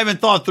 this one I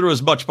haven't thought through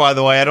as much, by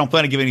the way. I don't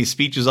plan to give any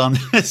speeches on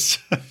this,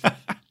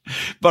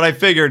 but I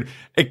figured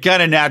it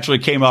kind of naturally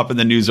came up in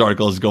the news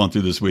articles going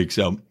through this week,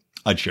 so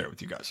I'd share it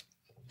with you guys.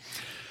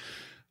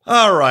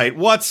 All right,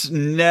 what's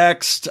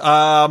next?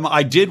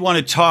 I did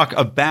want to talk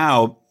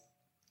about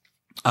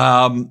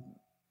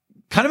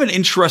kind of an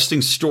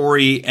interesting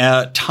story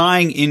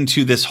tying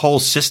into this whole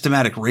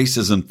systematic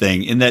racism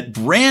thing in that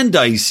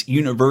Brandeis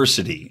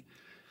University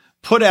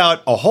put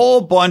out a whole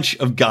bunch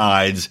of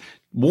guides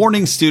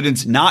warning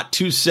students not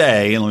to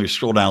say, and let me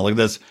scroll down, look at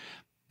this,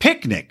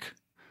 picnic,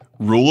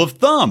 rule of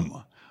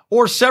thumb,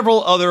 or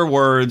several other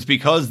words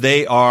because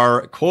they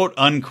are quote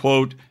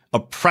unquote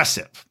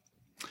oppressive.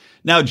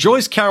 Now,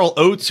 Joyce Carol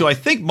Oates, who I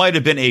think might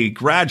have been a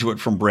graduate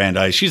from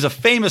Brandeis, she's a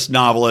famous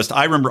novelist.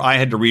 I remember I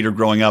had to read her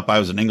growing up. I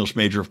was an English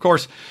major, of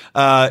course.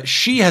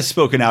 She has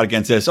spoken out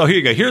against this. Oh, here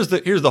you go. Here's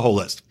the whole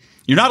list.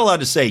 You're not allowed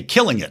to say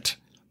killing it,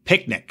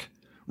 picnic,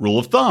 rule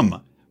of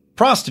thumb,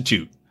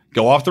 prostitute,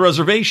 go off the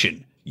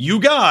reservation, you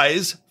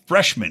guys,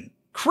 freshman,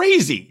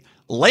 crazy,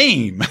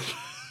 lame,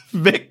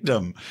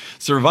 victim,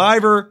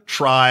 survivor,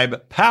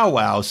 tribe,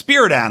 powwow,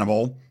 spirit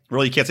animal.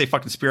 Really, you can't say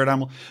fucking spirit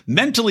animal.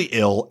 Mentally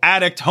ill,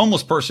 addict,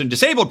 homeless person,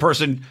 disabled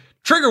person,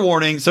 trigger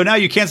warning. So now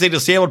you can't say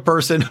disabled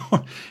person.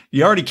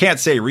 You already can't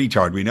say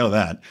retard. We know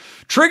that.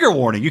 Trigger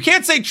warning. You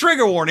can't say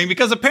trigger warning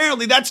because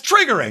apparently that's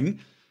triggering.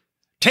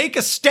 Take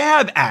a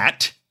stab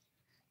at.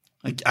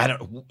 Like,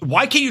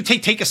 why can't you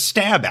take a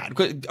stab at?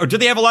 Or do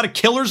they have a lot of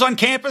killers on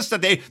campus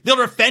that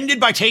they're offended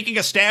by taking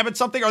a stab at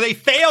something? Are they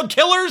failed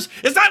killers?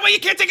 Is that why you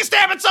can't take a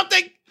stab at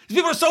something?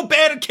 People are so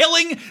bad at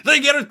killing, they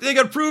get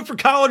approved for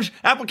college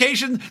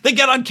applications, they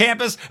get on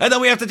campus, and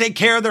then we have to take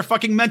care of their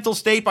fucking mental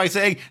state by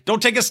saying,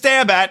 don't take a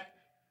stab at.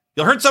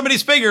 You'll hurt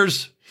somebody's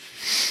fingers.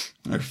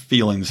 Their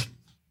feelings.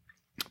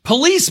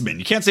 Policemen.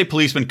 You can't say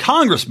policemen.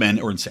 Congressmen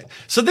are insane.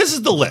 So this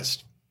is the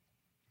list.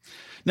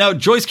 Now,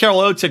 Joyce Carol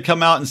Oates had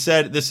come out and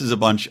said this is a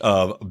bunch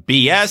of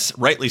BS,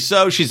 rightly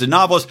so. She's a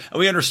novelist, and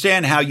we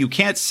understand how you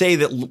can't say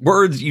that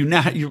words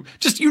you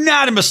just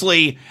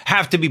unanimously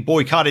have to be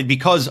boycotted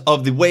because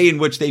of the way in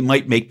which they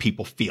might make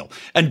people feel.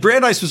 And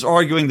Brandeis was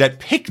arguing that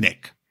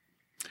picnic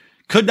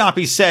could not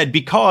be said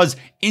because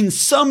in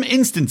some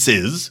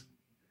instances,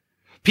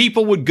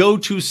 people would go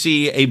to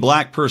see a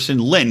black person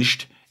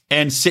lynched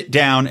and sit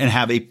down and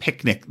have a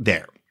picnic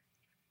there.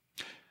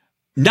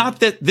 Not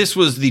that this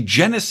was the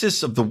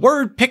genesis of the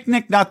word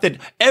picnic, not that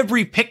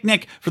every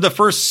picnic for the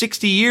first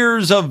 60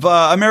 years of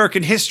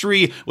American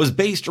history was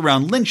based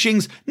around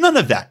lynchings. None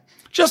of that.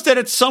 Just that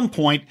at some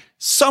point,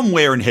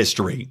 somewhere in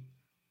history,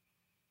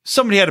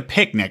 somebody had a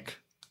picnic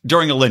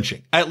during a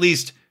lynching, at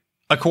least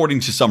according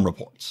to some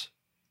reports.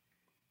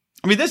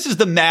 I mean, this is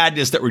the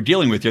madness that we're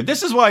dealing with here.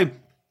 This is why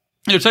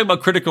you're talking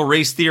about critical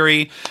race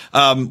theory,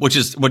 which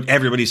is what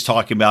everybody's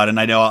talking about. And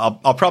I know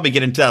I'll probably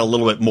get into that a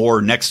little bit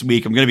more next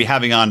week. I'm going to be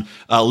having on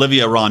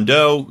Olivia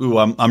Rondeau, who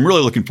I'm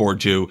really looking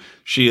forward to.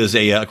 She is,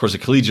 of course, a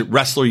collegiate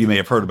wrestler. You may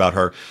have heard about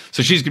her.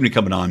 So she's going to be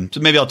coming on. So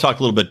maybe I'll talk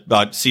a little bit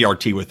about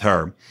CRT with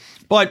her.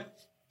 But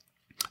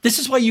this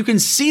is why you can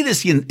see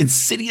this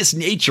insidious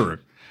nature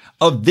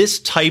of this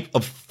type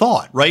of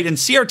thought, right? And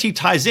CRT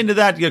ties into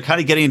that,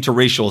 kind of getting into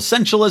racial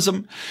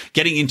essentialism,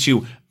 getting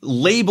into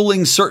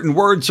labeling certain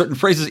words, certain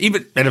phrases,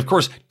 and of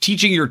course,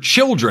 teaching your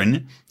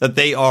children that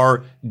they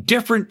are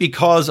different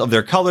because of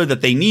their color,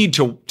 that they need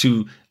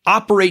to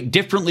operate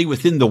differently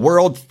within the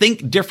world,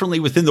 think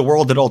differently within the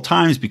world at all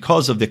times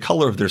because of the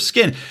color of their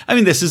skin. I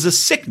mean, this is a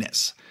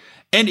sickness.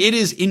 And it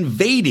is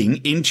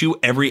invading into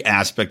every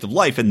aspect of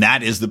life. And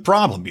that is the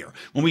problem here.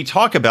 When we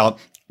talk about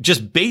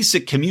just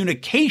basic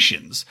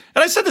communications.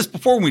 And I said this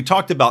before when we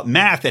talked about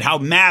math and how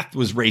math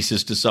was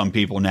racist to some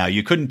people now.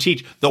 You couldn't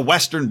teach the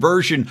Western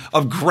version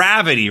of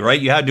gravity,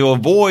 right? You had to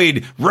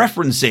avoid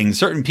referencing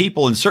certain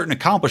people and certain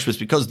accomplishments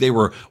because they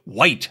were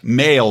white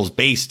males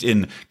based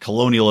in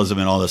colonialism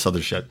and all this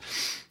other shit.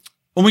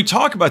 When we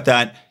talk about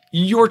that,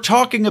 you're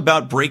talking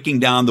about breaking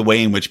down the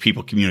way in which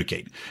people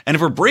communicate. And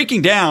if we're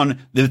breaking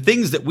down the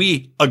things that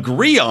we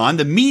agree on,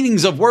 the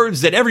meanings of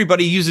words that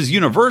everybody uses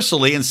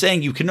universally, and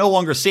saying you can no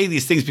longer say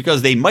these things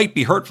because they might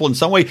be hurtful in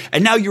some way,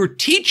 and now you're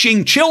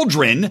teaching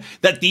children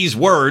that these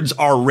words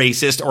are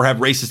racist or have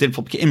racist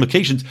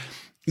implications,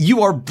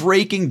 you are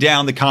breaking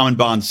down the common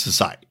bonds of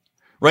society.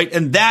 Right.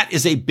 And that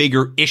is a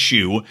bigger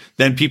issue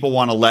than people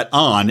want to let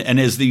on. And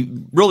is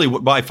really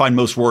what I find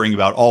most worrying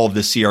about all of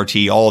this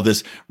CRT, all of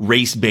this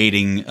race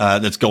baiting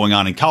that's going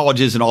on in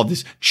colleges, and all of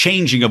this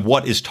changing of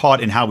what is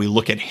taught and how we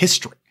look at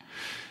history.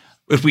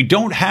 If we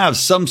don't have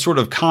some sort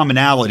of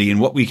commonality in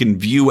what we can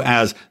view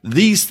as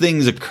these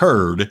things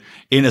occurred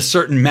in a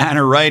certain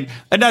manner, right?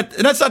 And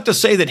that's not to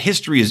say that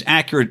history is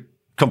accurate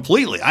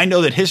completely. I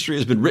know that history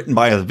has been written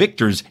by the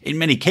victors in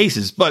many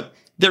cases, but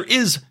there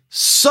is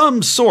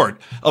some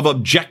sort of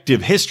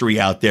objective history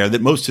out there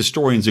that most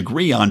historians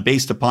agree on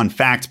based upon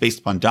facts, based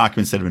upon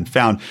documents that have been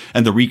found,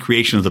 and the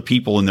recreation of the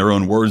people in their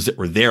own words that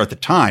were there at the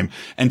time.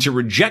 And to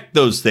reject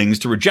those things,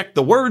 to reject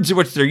the words in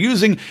which they're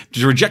using,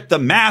 to reject the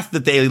math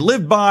that they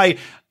live by,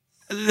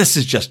 this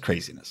is just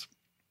craziness.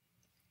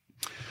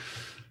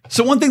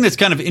 So one thing that's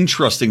kind of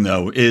interesting,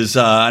 though, is,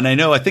 and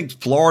I think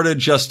Florida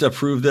just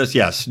approved this.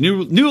 Yes,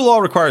 new law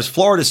requires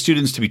Florida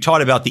students to be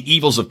taught about the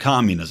evils of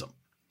communism.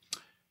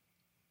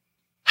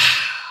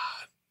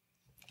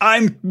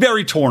 I'm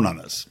very torn on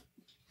this.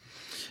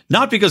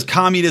 Not because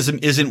communism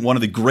isn't one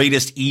of the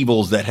greatest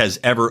evils that has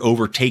ever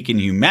overtaken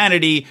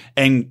humanity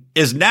and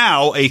is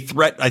now a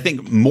threat, I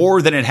think,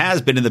 more than it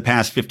has been in the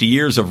past 50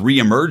 years of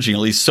reemerging.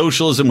 At least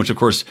socialism, which of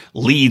course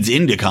leads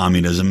into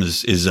communism,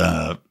 is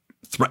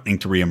threatening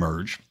to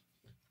reemerge.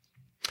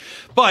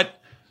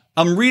 But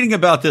I'm reading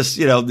about this,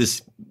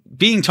 this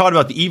being taught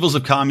about the evils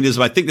of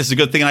communism. I think this is a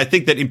good thing. And I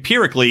think that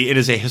empirically, it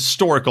is a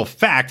historical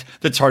fact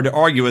that's hard to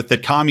argue with,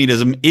 that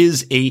communism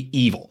is a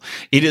evil.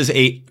 It is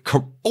a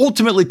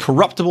ultimately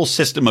corruptible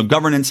system of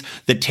governance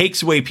that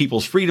takes away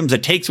people's freedoms,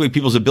 that takes away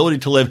people's ability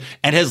to live,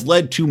 and has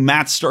led to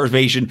mass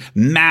starvation,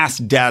 mass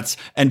deaths,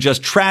 and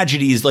just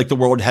tragedies like the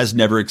world has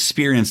never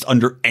experienced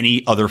under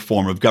any other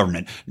form of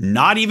government.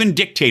 Not even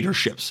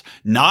dictatorships,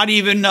 not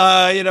even,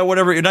 not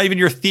even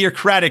your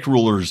theocratic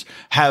rulers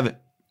have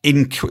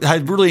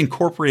really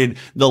incorporated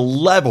the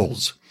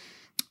levels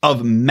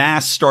of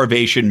mass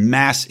starvation,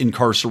 mass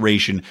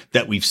incarceration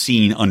that we've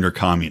seen under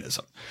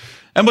communism.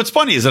 And what's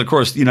funny is that, of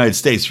course, the United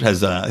States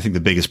has, I think, the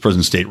biggest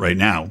prison state right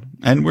now,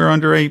 and we're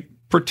under a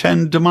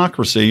pretend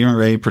democracy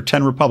or a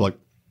pretend republic.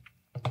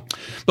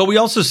 But we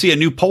also see a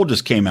new poll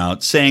just came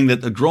out saying that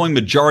the growing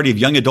majority of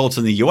young adults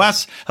in the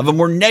U.S. have a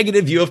more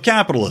negative view of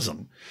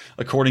capitalism,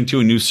 according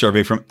to a new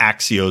survey from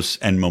Axios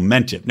and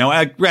Momentive.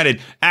 Now,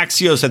 granted,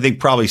 Axios, I think,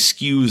 probably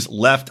skews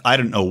left. I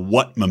don't know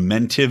what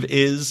Momentive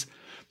is.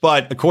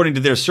 But according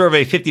to their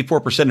survey,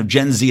 54% of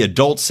Gen Z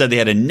adults said they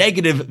had a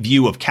negative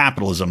view of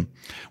capitalism,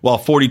 while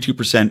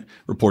 42%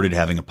 reported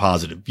having a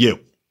positive view.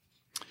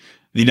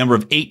 The number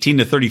of 18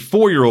 to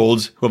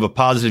 34-year-olds who have a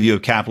positive view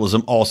of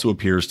capitalism also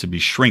appears to be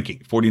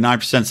shrinking.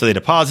 49% said they had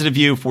a positive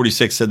view.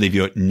 46% said they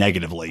view it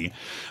negatively.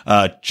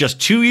 Just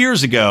 2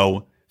 years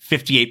ago,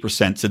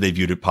 58% said they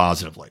viewed it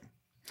positively.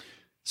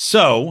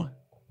 So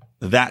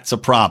that's a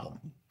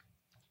problem.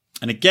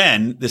 And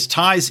again, this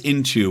ties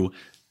into,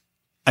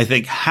 I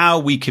think, how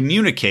we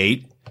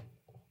communicate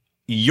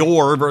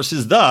your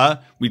versus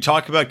the. We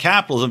talk about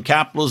capitalism.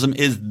 Capitalism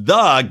is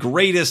the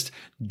greatest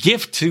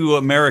gift to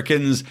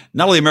Americans,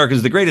 not only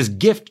Americans, the greatest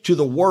gift to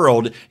the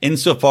world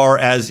insofar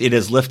as it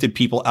has lifted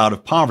people out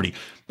of poverty.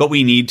 But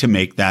we need to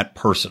make that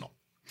personal.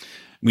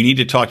 We need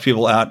to talk to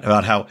people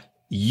about how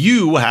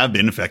you have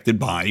been affected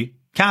by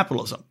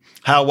capitalism.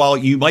 How while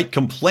you might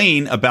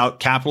complain about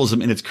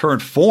capitalism in its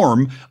current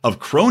form of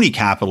crony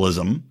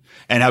capitalism,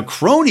 and how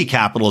crony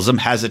capitalism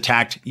has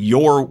attacked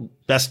your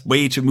best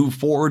way to move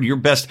forward, your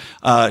best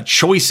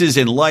choices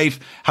in life,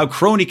 how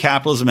crony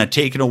capitalism had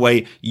taken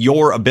away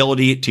your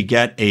ability to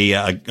get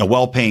a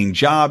well-paying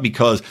job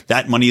because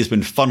that money has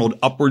been funneled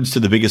upwards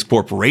to the biggest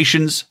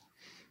corporations,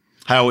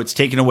 how it's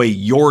taken away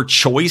your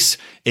choice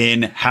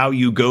in how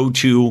you go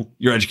to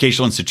your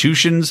educational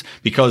institutions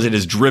because it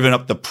has driven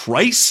up the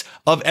price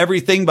of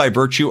everything by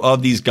virtue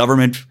of these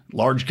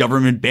large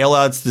government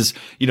bailouts.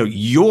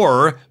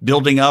 You're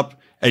building up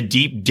a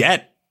deep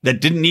debt that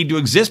didn't need to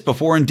exist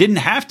before and didn't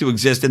have to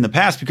exist in the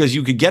past because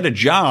you could get a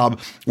job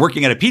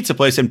working at a pizza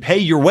place and pay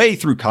your way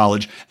through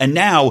college. And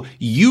now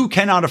you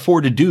cannot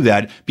afford to do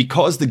that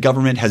because the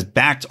government has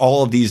backed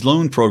all of these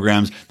loan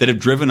programs that have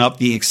driven up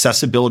the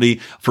accessibility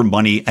for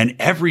money. And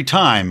every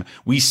time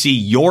we see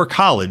your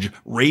college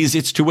raise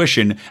its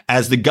tuition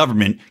as the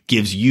government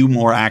gives you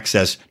more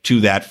access to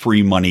that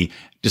free money,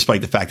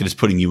 despite the fact that it's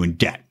putting you in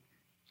debt.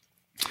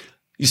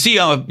 You see,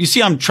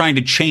 I'm trying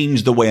to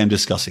change the way I'm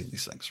discussing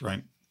these things,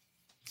 right?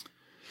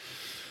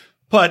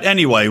 But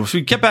anyway, so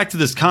we get back to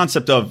this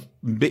concept of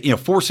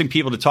forcing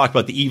people to talk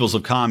about the evils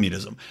of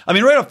communism. I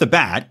mean, right off the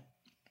bat,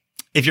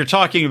 if you're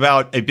talking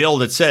about a bill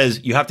that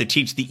says you have to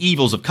teach the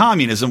evils of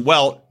communism,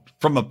 well,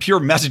 from a pure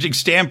messaging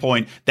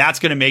standpoint, that's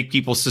going to make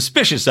people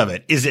suspicious of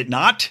it, is it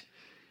not?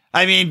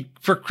 I mean,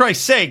 for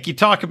Christ's sake, you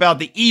talk about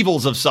the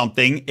evils of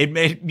something,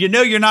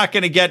 you're not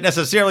going to get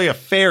necessarily a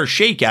fair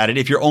shake at it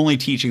if you're only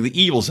teaching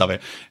the evils of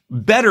it.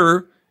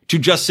 Better to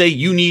just say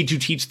you need to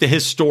teach the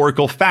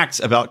historical facts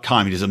about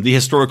communism, the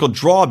historical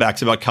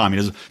drawbacks about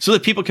communism, so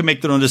that people can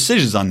make their own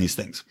decisions on these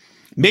things.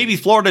 Maybe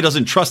Florida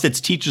doesn't trust its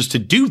teachers to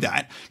do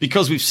that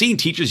because we've seen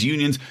teachers'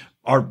 unions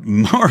are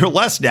more or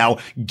less now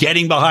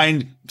getting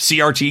behind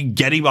CRT,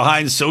 getting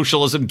behind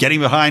socialism, getting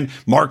behind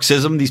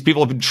Marxism. These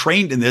people have been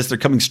trained in this. They're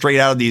coming straight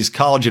out of these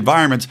college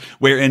environments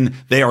wherein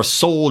they are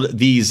sold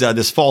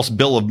this false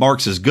bill of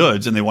Marx's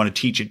goods, and they want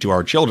to teach it to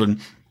our children.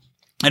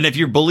 And if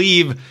you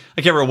believe,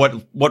 I can't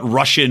remember what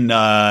Russian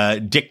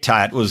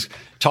diktat was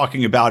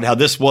talking about, how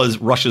this was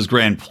Russia's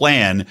grand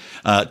plan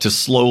to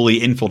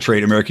slowly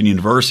infiltrate American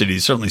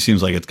universities. It certainly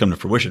seems like it's come to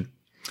fruition.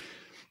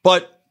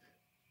 But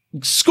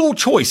school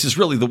choice is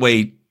really the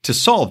way to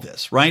solve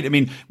this, right? I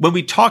mean, when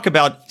we talk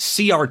about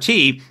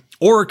CRT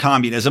or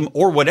communism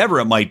or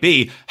whatever it might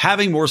be,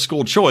 having more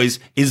school choice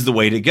is the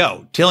way to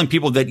go. Telling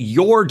people that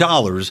your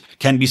dollars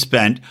can be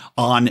spent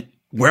on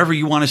wherever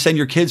you want to send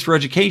your kids for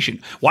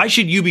education. Why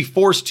should you be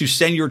forced to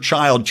send your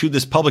child to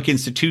this public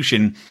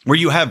institution where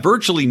you have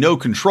virtually no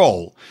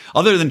control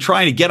other than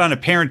trying to get on a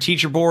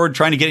parent-teacher board,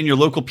 trying to get in your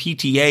local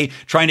PTA,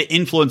 trying to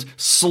influence,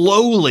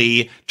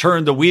 slowly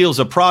turn the wheels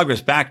of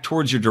progress back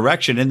towards your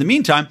direction? In the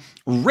meantime,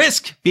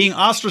 risk being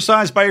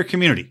ostracized by your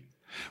community.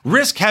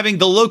 Risk having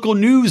the local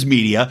news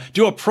media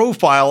do a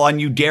profile on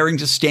you daring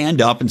to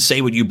stand up and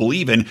say what you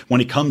believe in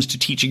when it comes to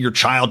teaching your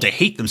child to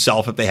hate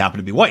themselves if they happen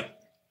to be white.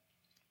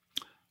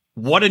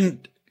 What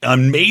an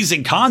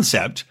amazing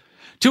concept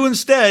to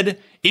instead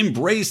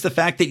embrace the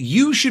fact that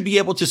you should be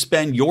able to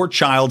spend your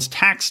child's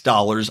tax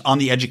dollars on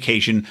the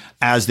education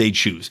as they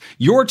choose.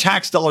 Your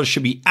tax dollars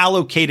should be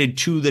allocated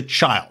to the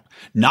child,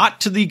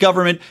 not to the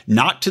government,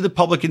 not to the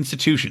public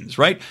institutions,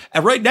 right?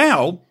 And right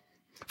now,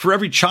 for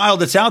every child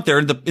that's out there,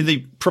 in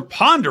the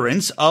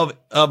preponderance of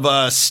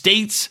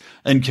states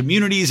and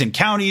communities and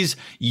counties,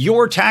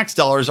 your tax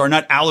dollars are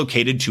not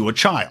allocated to a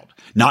child.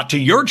 Not to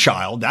your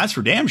child, that's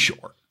for damn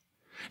sure.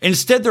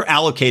 Instead, they're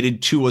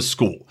allocated to a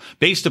school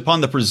based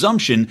upon the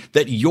presumption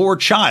that your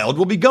child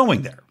will be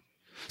going there.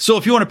 So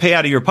if you want to pay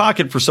out of your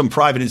pocket for some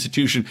private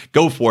institution,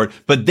 go for it,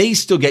 but they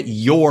still get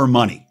your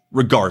money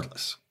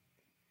regardless.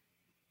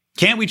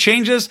 Can't we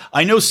change this?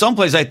 I know some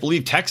places, I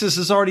believe Texas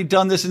has already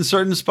done this in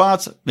certain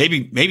spots,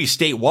 maybe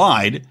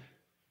statewide.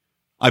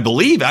 I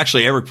believe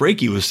actually Eric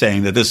Brakey was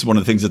saying that this is one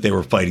of the things that they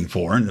were fighting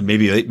for, and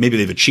maybe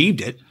they've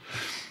achieved it.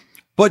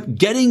 But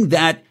getting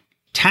that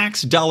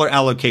tax dollar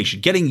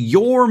allocation, getting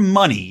your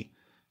money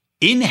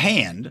in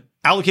hand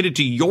allocated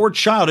to your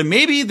child, and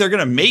maybe they're going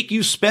to make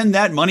you spend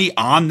that money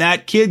on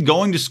that kid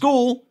going to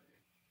school.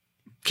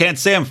 Can't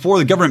say I'm for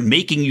the government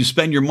making you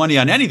spend your money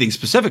on anything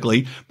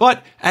specifically,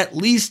 but at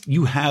least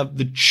you have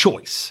the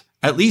choice.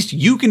 At least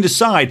you can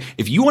decide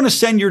if you want to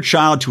send your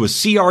child to a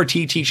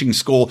CRT teaching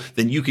school,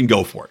 then you can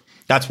go for it.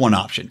 That's one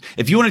option.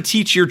 If you want to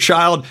teach your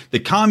child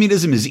that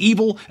communism is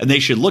evil and they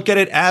should look at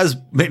it as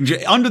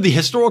under the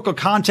historical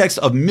context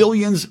of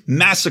millions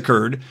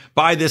massacred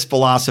by this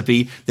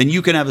philosophy, then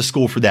you can have a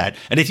school for that.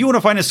 And if you want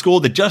to find a school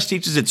that just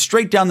teaches it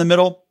straight down the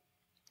middle,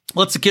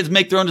 lets the kids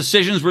make their own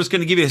decisions. We're just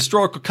going to give you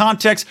historical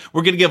context.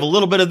 We're going to give a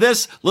little bit of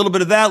this, a little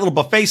bit of that, a little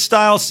buffet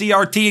style,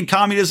 CRT and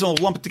communism.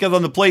 We'll lump it together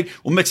on the plate.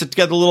 We'll mix it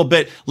together a little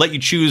bit, let you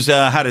choose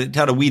how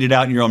to weed it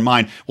out in your own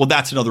mind. Well,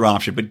 that's another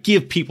option, but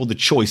give people the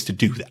choice to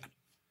do that.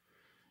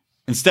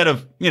 Instead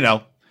of,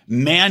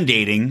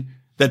 mandating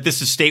that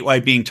this is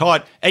statewide being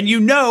taught, and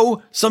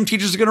some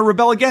teachers are going to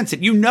rebel against it.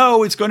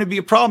 It's going to be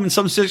a problem in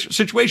some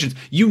situations.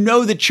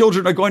 That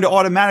children are going to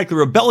automatically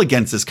rebel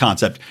against this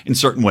concept in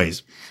certain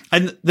ways.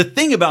 And the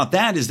thing about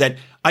that is that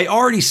I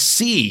already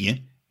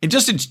see, and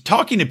just in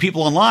talking to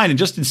people online and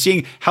just in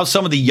seeing how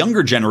some of the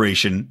younger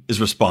generation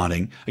is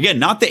responding, again,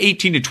 not the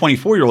 18 to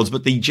 24-year-olds,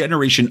 but the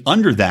generation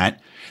under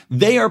that,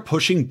 they are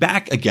pushing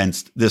back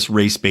against this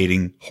race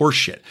baiting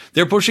horseshit.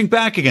 They're pushing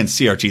back against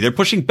CRT. They're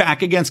pushing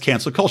back against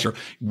cancel culture.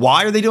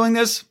 Why are they doing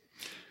this?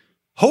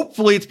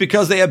 Hopefully it's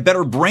because they have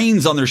better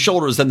brains on their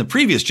shoulders than the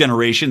previous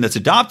generation that's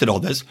adopted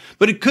all this,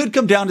 but it could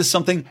come down to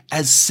something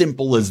as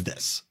simple as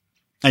this.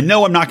 I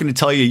know I'm not going to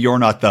tell you you're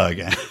not thug.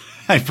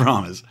 I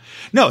promise.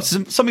 No, it's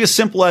something as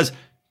simple as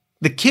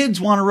the kids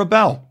want to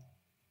rebel.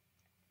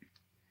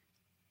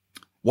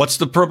 What's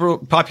the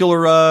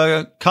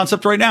popular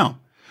concept right now?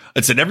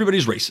 It's that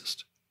everybody's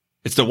racist.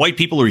 It's that white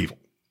people are evil.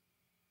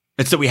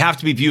 It's that we have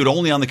to be viewed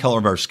only on the color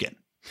of our skin.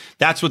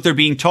 That's what they're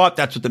being taught.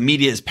 That's what the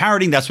media is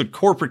parroting. That's what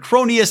corporate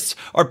cronyists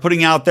are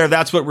putting out there.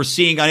 That's what we're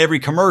seeing on every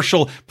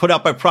commercial put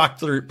out by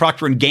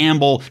Procter &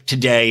 Gamble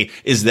today,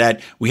 is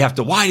that we have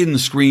to widen the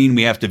screen.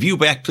 We have to view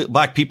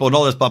black people and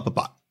all this, blah, blah,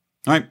 blah.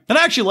 All right. And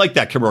I actually like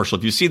that commercial.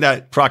 If you see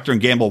that Procter &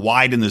 Gamble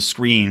widen the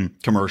screen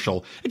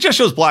commercial, it just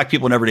shows black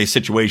people in everyday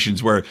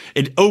situations where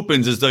it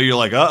opens as though you're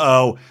like,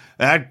 uh-oh,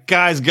 that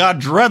guy's got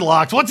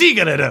dreadlocks. What's he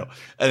going to do?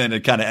 And then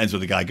it kind of ends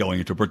with a guy going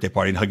into a birthday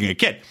party and hugging a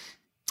kid.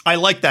 I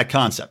like that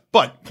concept.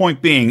 But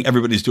point being,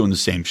 everybody's doing the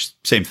same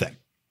thing.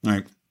 All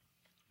right.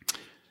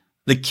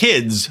 The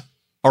kids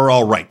are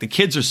all right. The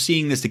kids are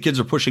seeing this. The kids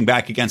are pushing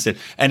back against it.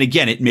 And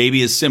again, it may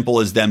be as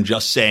simple as them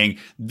just saying,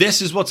 this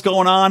is what's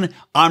going on.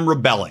 I'm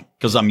rebelling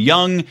because I'm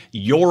young,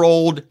 you're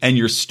old, and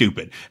you're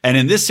stupid. And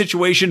in this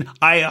situation,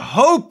 I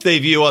hope they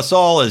view us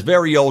all as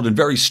very old and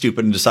very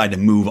stupid and decide to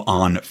move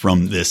on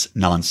from this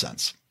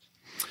nonsense.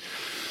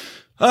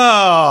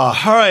 All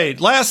right.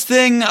 Last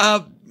thing.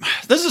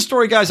 This is a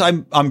story, guys.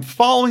 I'm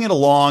following it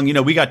along.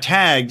 We got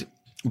tagged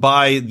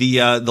by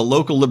the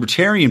local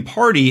Libertarian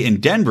Party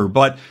in Denver,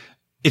 but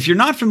if you're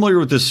not familiar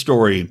with this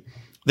story,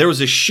 there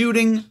was a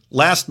shooting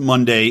last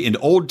Monday in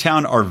Old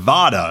Town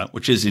Arvada,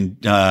 which is in,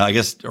 I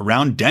guess,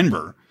 around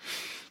Denver.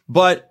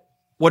 But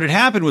what had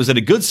happened was that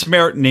a good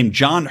Samaritan named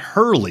John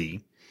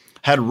Hurley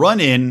had run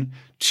in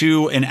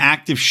to an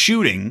active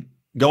shooting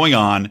going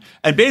on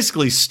and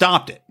basically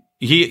stopped it.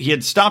 He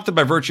had stopped it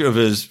by virtue of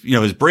his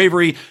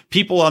bravery.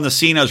 People on the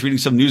scene, I was reading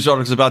some news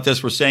articles about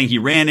this, were saying he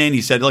ran in.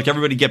 He said, look,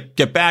 everybody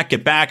get back.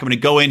 I'm going to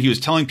go in. He was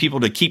telling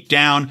people to keep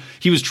down.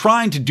 He was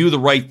trying to do the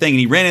right thing.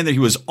 And he ran in there. He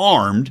was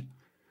armed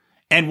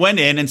and went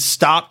in and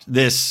stopped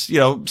this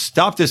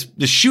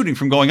shooting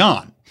from going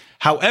on.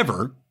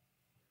 However,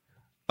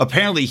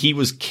 apparently he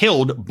was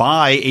killed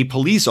by a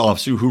police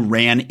officer who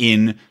ran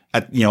in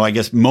at, I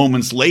guess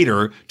moments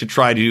later to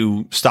try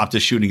to stop the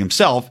shooting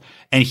himself.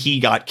 And he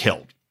got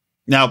killed.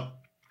 Now,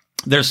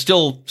 there's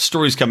still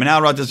stories coming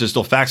out about this. There's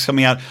still facts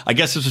coming out. I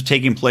guess this was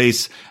taking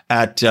place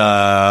at,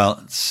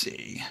 let's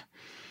see.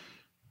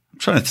 I'm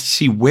trying to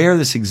see where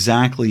this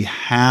exactly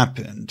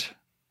happened.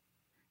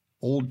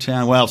 Old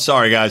Town. Well,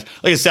 sorry, guys.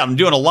 Like I said, I'm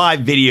doing a live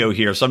video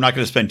here, so I'm not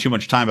going to spend too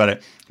much time about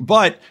it.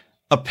 But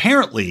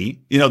apparently,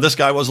 this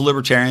guy was a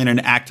libertarian, an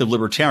active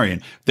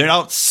libertarian. They're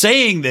not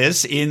saying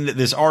this in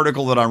this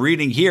article that I'm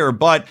reading here,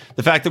 but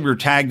the fact that we were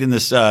tagged in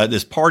this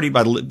party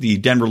by the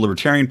Denver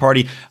Libertarian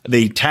Party,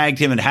 they tagged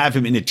him and have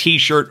him in a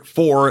T-shirt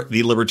for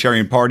the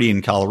Libertarian Party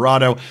in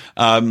Colorado.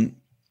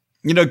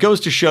 Goes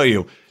to show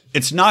you,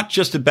 it's not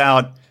just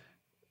about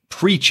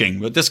preaching,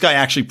 but this guy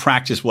actually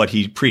practiced what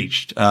he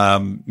preached.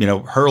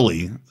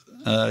 Hurley,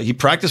 he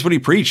practiced what he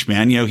preached,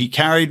 man.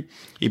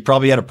 He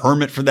probably had a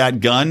permit for that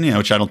gun,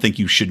 which I don't think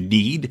you should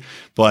need,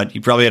 but he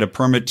probably had a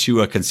permit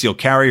to conceal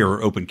carry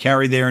or open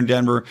carry there in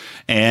Denver.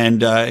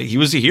 And he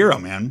was a hero,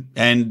 man.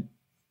 And,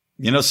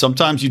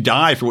 sometimes you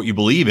die for what you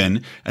believe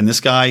in. And this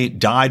guy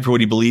died for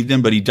what he believed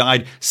in, but he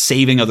died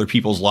saving other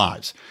people's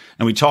lives.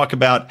 And we talk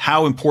about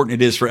how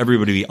important it is for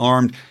everybody to be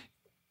armed.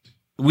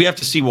 We have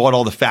to see what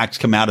all the facts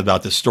come out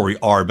about this story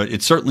are, but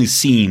it certainly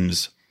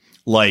seems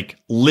like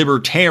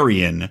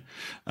libertarian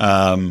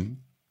John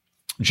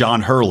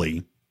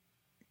Hurley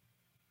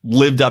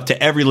lived up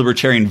to every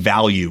libertarian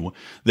value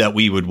that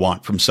we would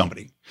want from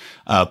somebody.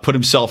 Put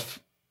himself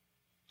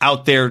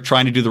out there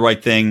trying to do the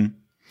right thing,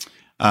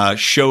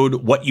 showed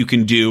what you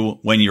can do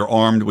when you're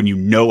armed, when you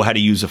know how to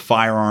use a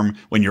firearm,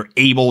 when you're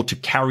able to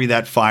carry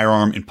that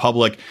firearm in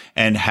public,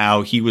 and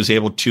how he was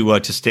able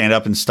to stand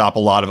up and stop a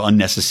lot of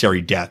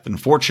unnecessary death.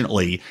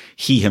 Unfortunately,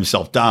 he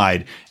himself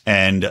died.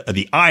 And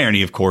the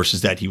irony, of course,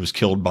 is that he was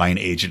killed by an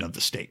agent of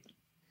the state.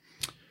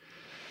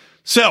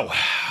 So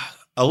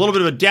a little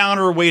bit of a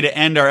downer way to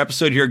end our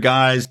episode here,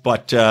 guys,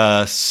 but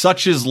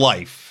such is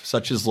life.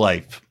 Such is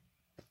life.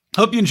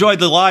 Hope you enjoyed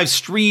the live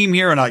stream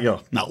here, and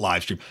not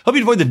live stream. Hope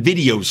you enjoyed the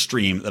video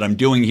stream that I'm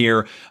doing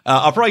here.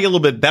 I'll probably get a little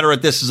bit better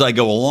at this as I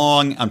go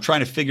along. I'm trying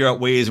to figure out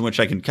ways in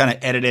which I can kind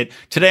of edit it.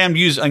 Today I'm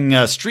using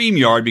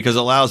StreamYard because it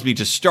allows me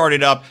to start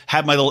it up,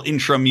 have my little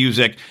intro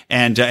music,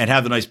 and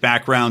have the nice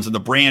backgrounds and the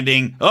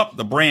branding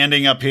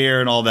up here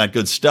and all that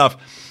good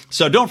stuff.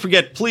 So don't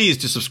forget, please,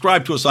 to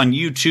subscribe to us on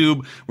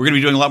YouTube. We're going to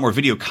be doing a lot more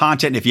video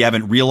content if you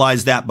haven't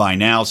realized that by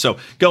now. So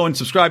go and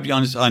subscribe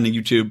on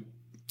YouTube.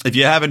 If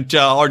you haven't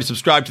already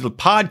subscribed to the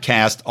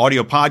podcast,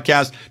 audio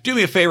podcast, do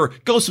me a favor,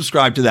 go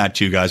subscribe to that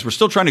too, guys. We're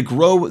still trying to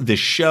grow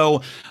this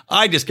show.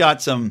 I just got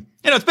some,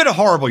 it's been a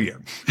horrible year.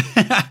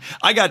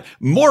 I got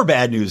more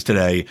bad news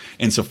today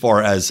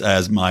insofar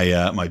as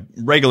my my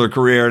regular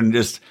career and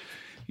just,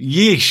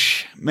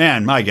 yeesh,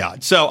 man, my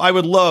God. So I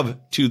would love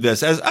to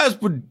this, as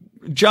would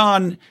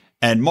John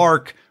and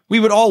Mark. We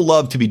would all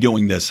love to be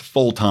doing this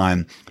full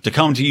time, to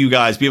come to you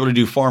guys, be able to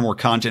do far more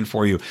content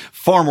for you,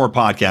 far more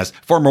podcasts,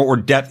 far more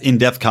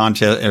in-depth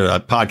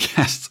content,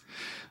 podcasts.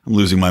 I'm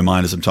losing my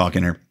mind as I'm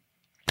talking here.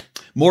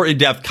 More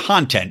in-depth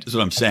content is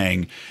what I'm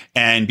saying,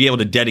 and be able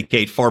to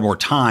dedicate far more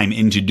time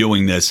into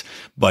doing this.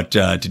 But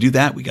to do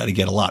that, we got to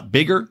get a lot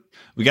bigger.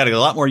 We got to get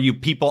a lot more of you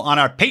people on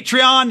our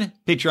Patreon,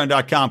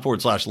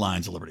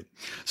 patreon.com/Lions of Liberty.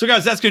 So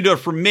guys, that's going to do it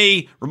for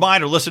me.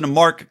 Reminder, listen to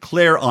Mark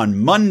Claire on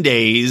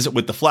Mondays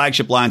with the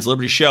flagship Lions of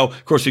Liberty show.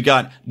 Of course, we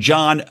got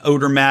John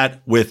Odermatt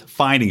with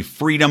Finding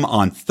Freedom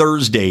on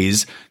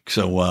Thursdays.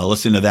 So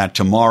listen to that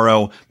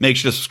tomorrow. Make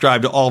sure to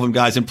subscribe to all of them,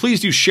 guys. And please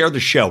do share the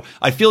show.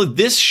 I feel like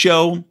this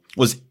show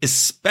was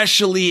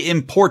especially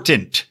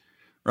important,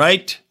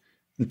 right?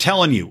 I'm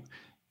telling you.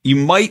 You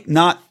might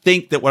not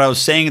think that what I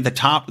was saying at the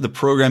top of the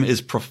program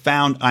is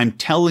profound. I'm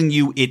telling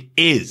you it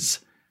is.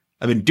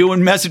 I've been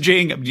doing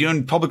messaging, I've been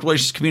doing public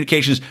relations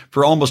communications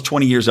for almost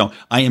 20 years now.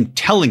 I am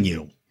telling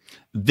you,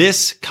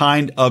 this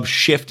kind of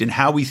shift in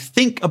how we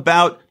think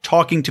about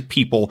talking to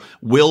people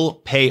will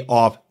pay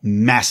off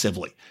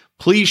massively.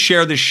 Please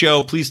share this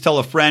show. Please tell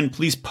a friend.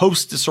 Please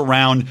post this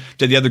around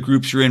to the other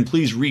groups you're in.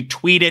 Please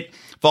retweet it.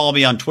 Follow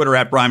me on Twitter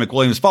at Brian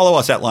McWilliams. Follow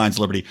us at Lions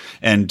of Liberty.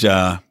 And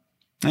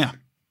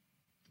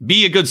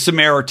be a good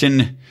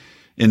Samaritan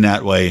in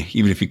that way,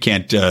 even if you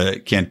can't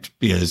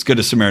be as good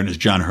a Samaritan as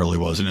John Hurley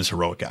was in his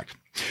heroic act.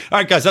 All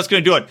right, guys, that's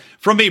going to do it.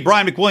 From me,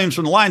 Brian McWilliams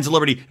from the Lions of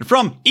Liberty, and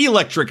from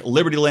Electric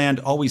Liberty Land,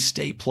 always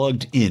stay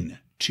plugged in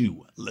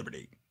to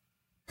Liberty.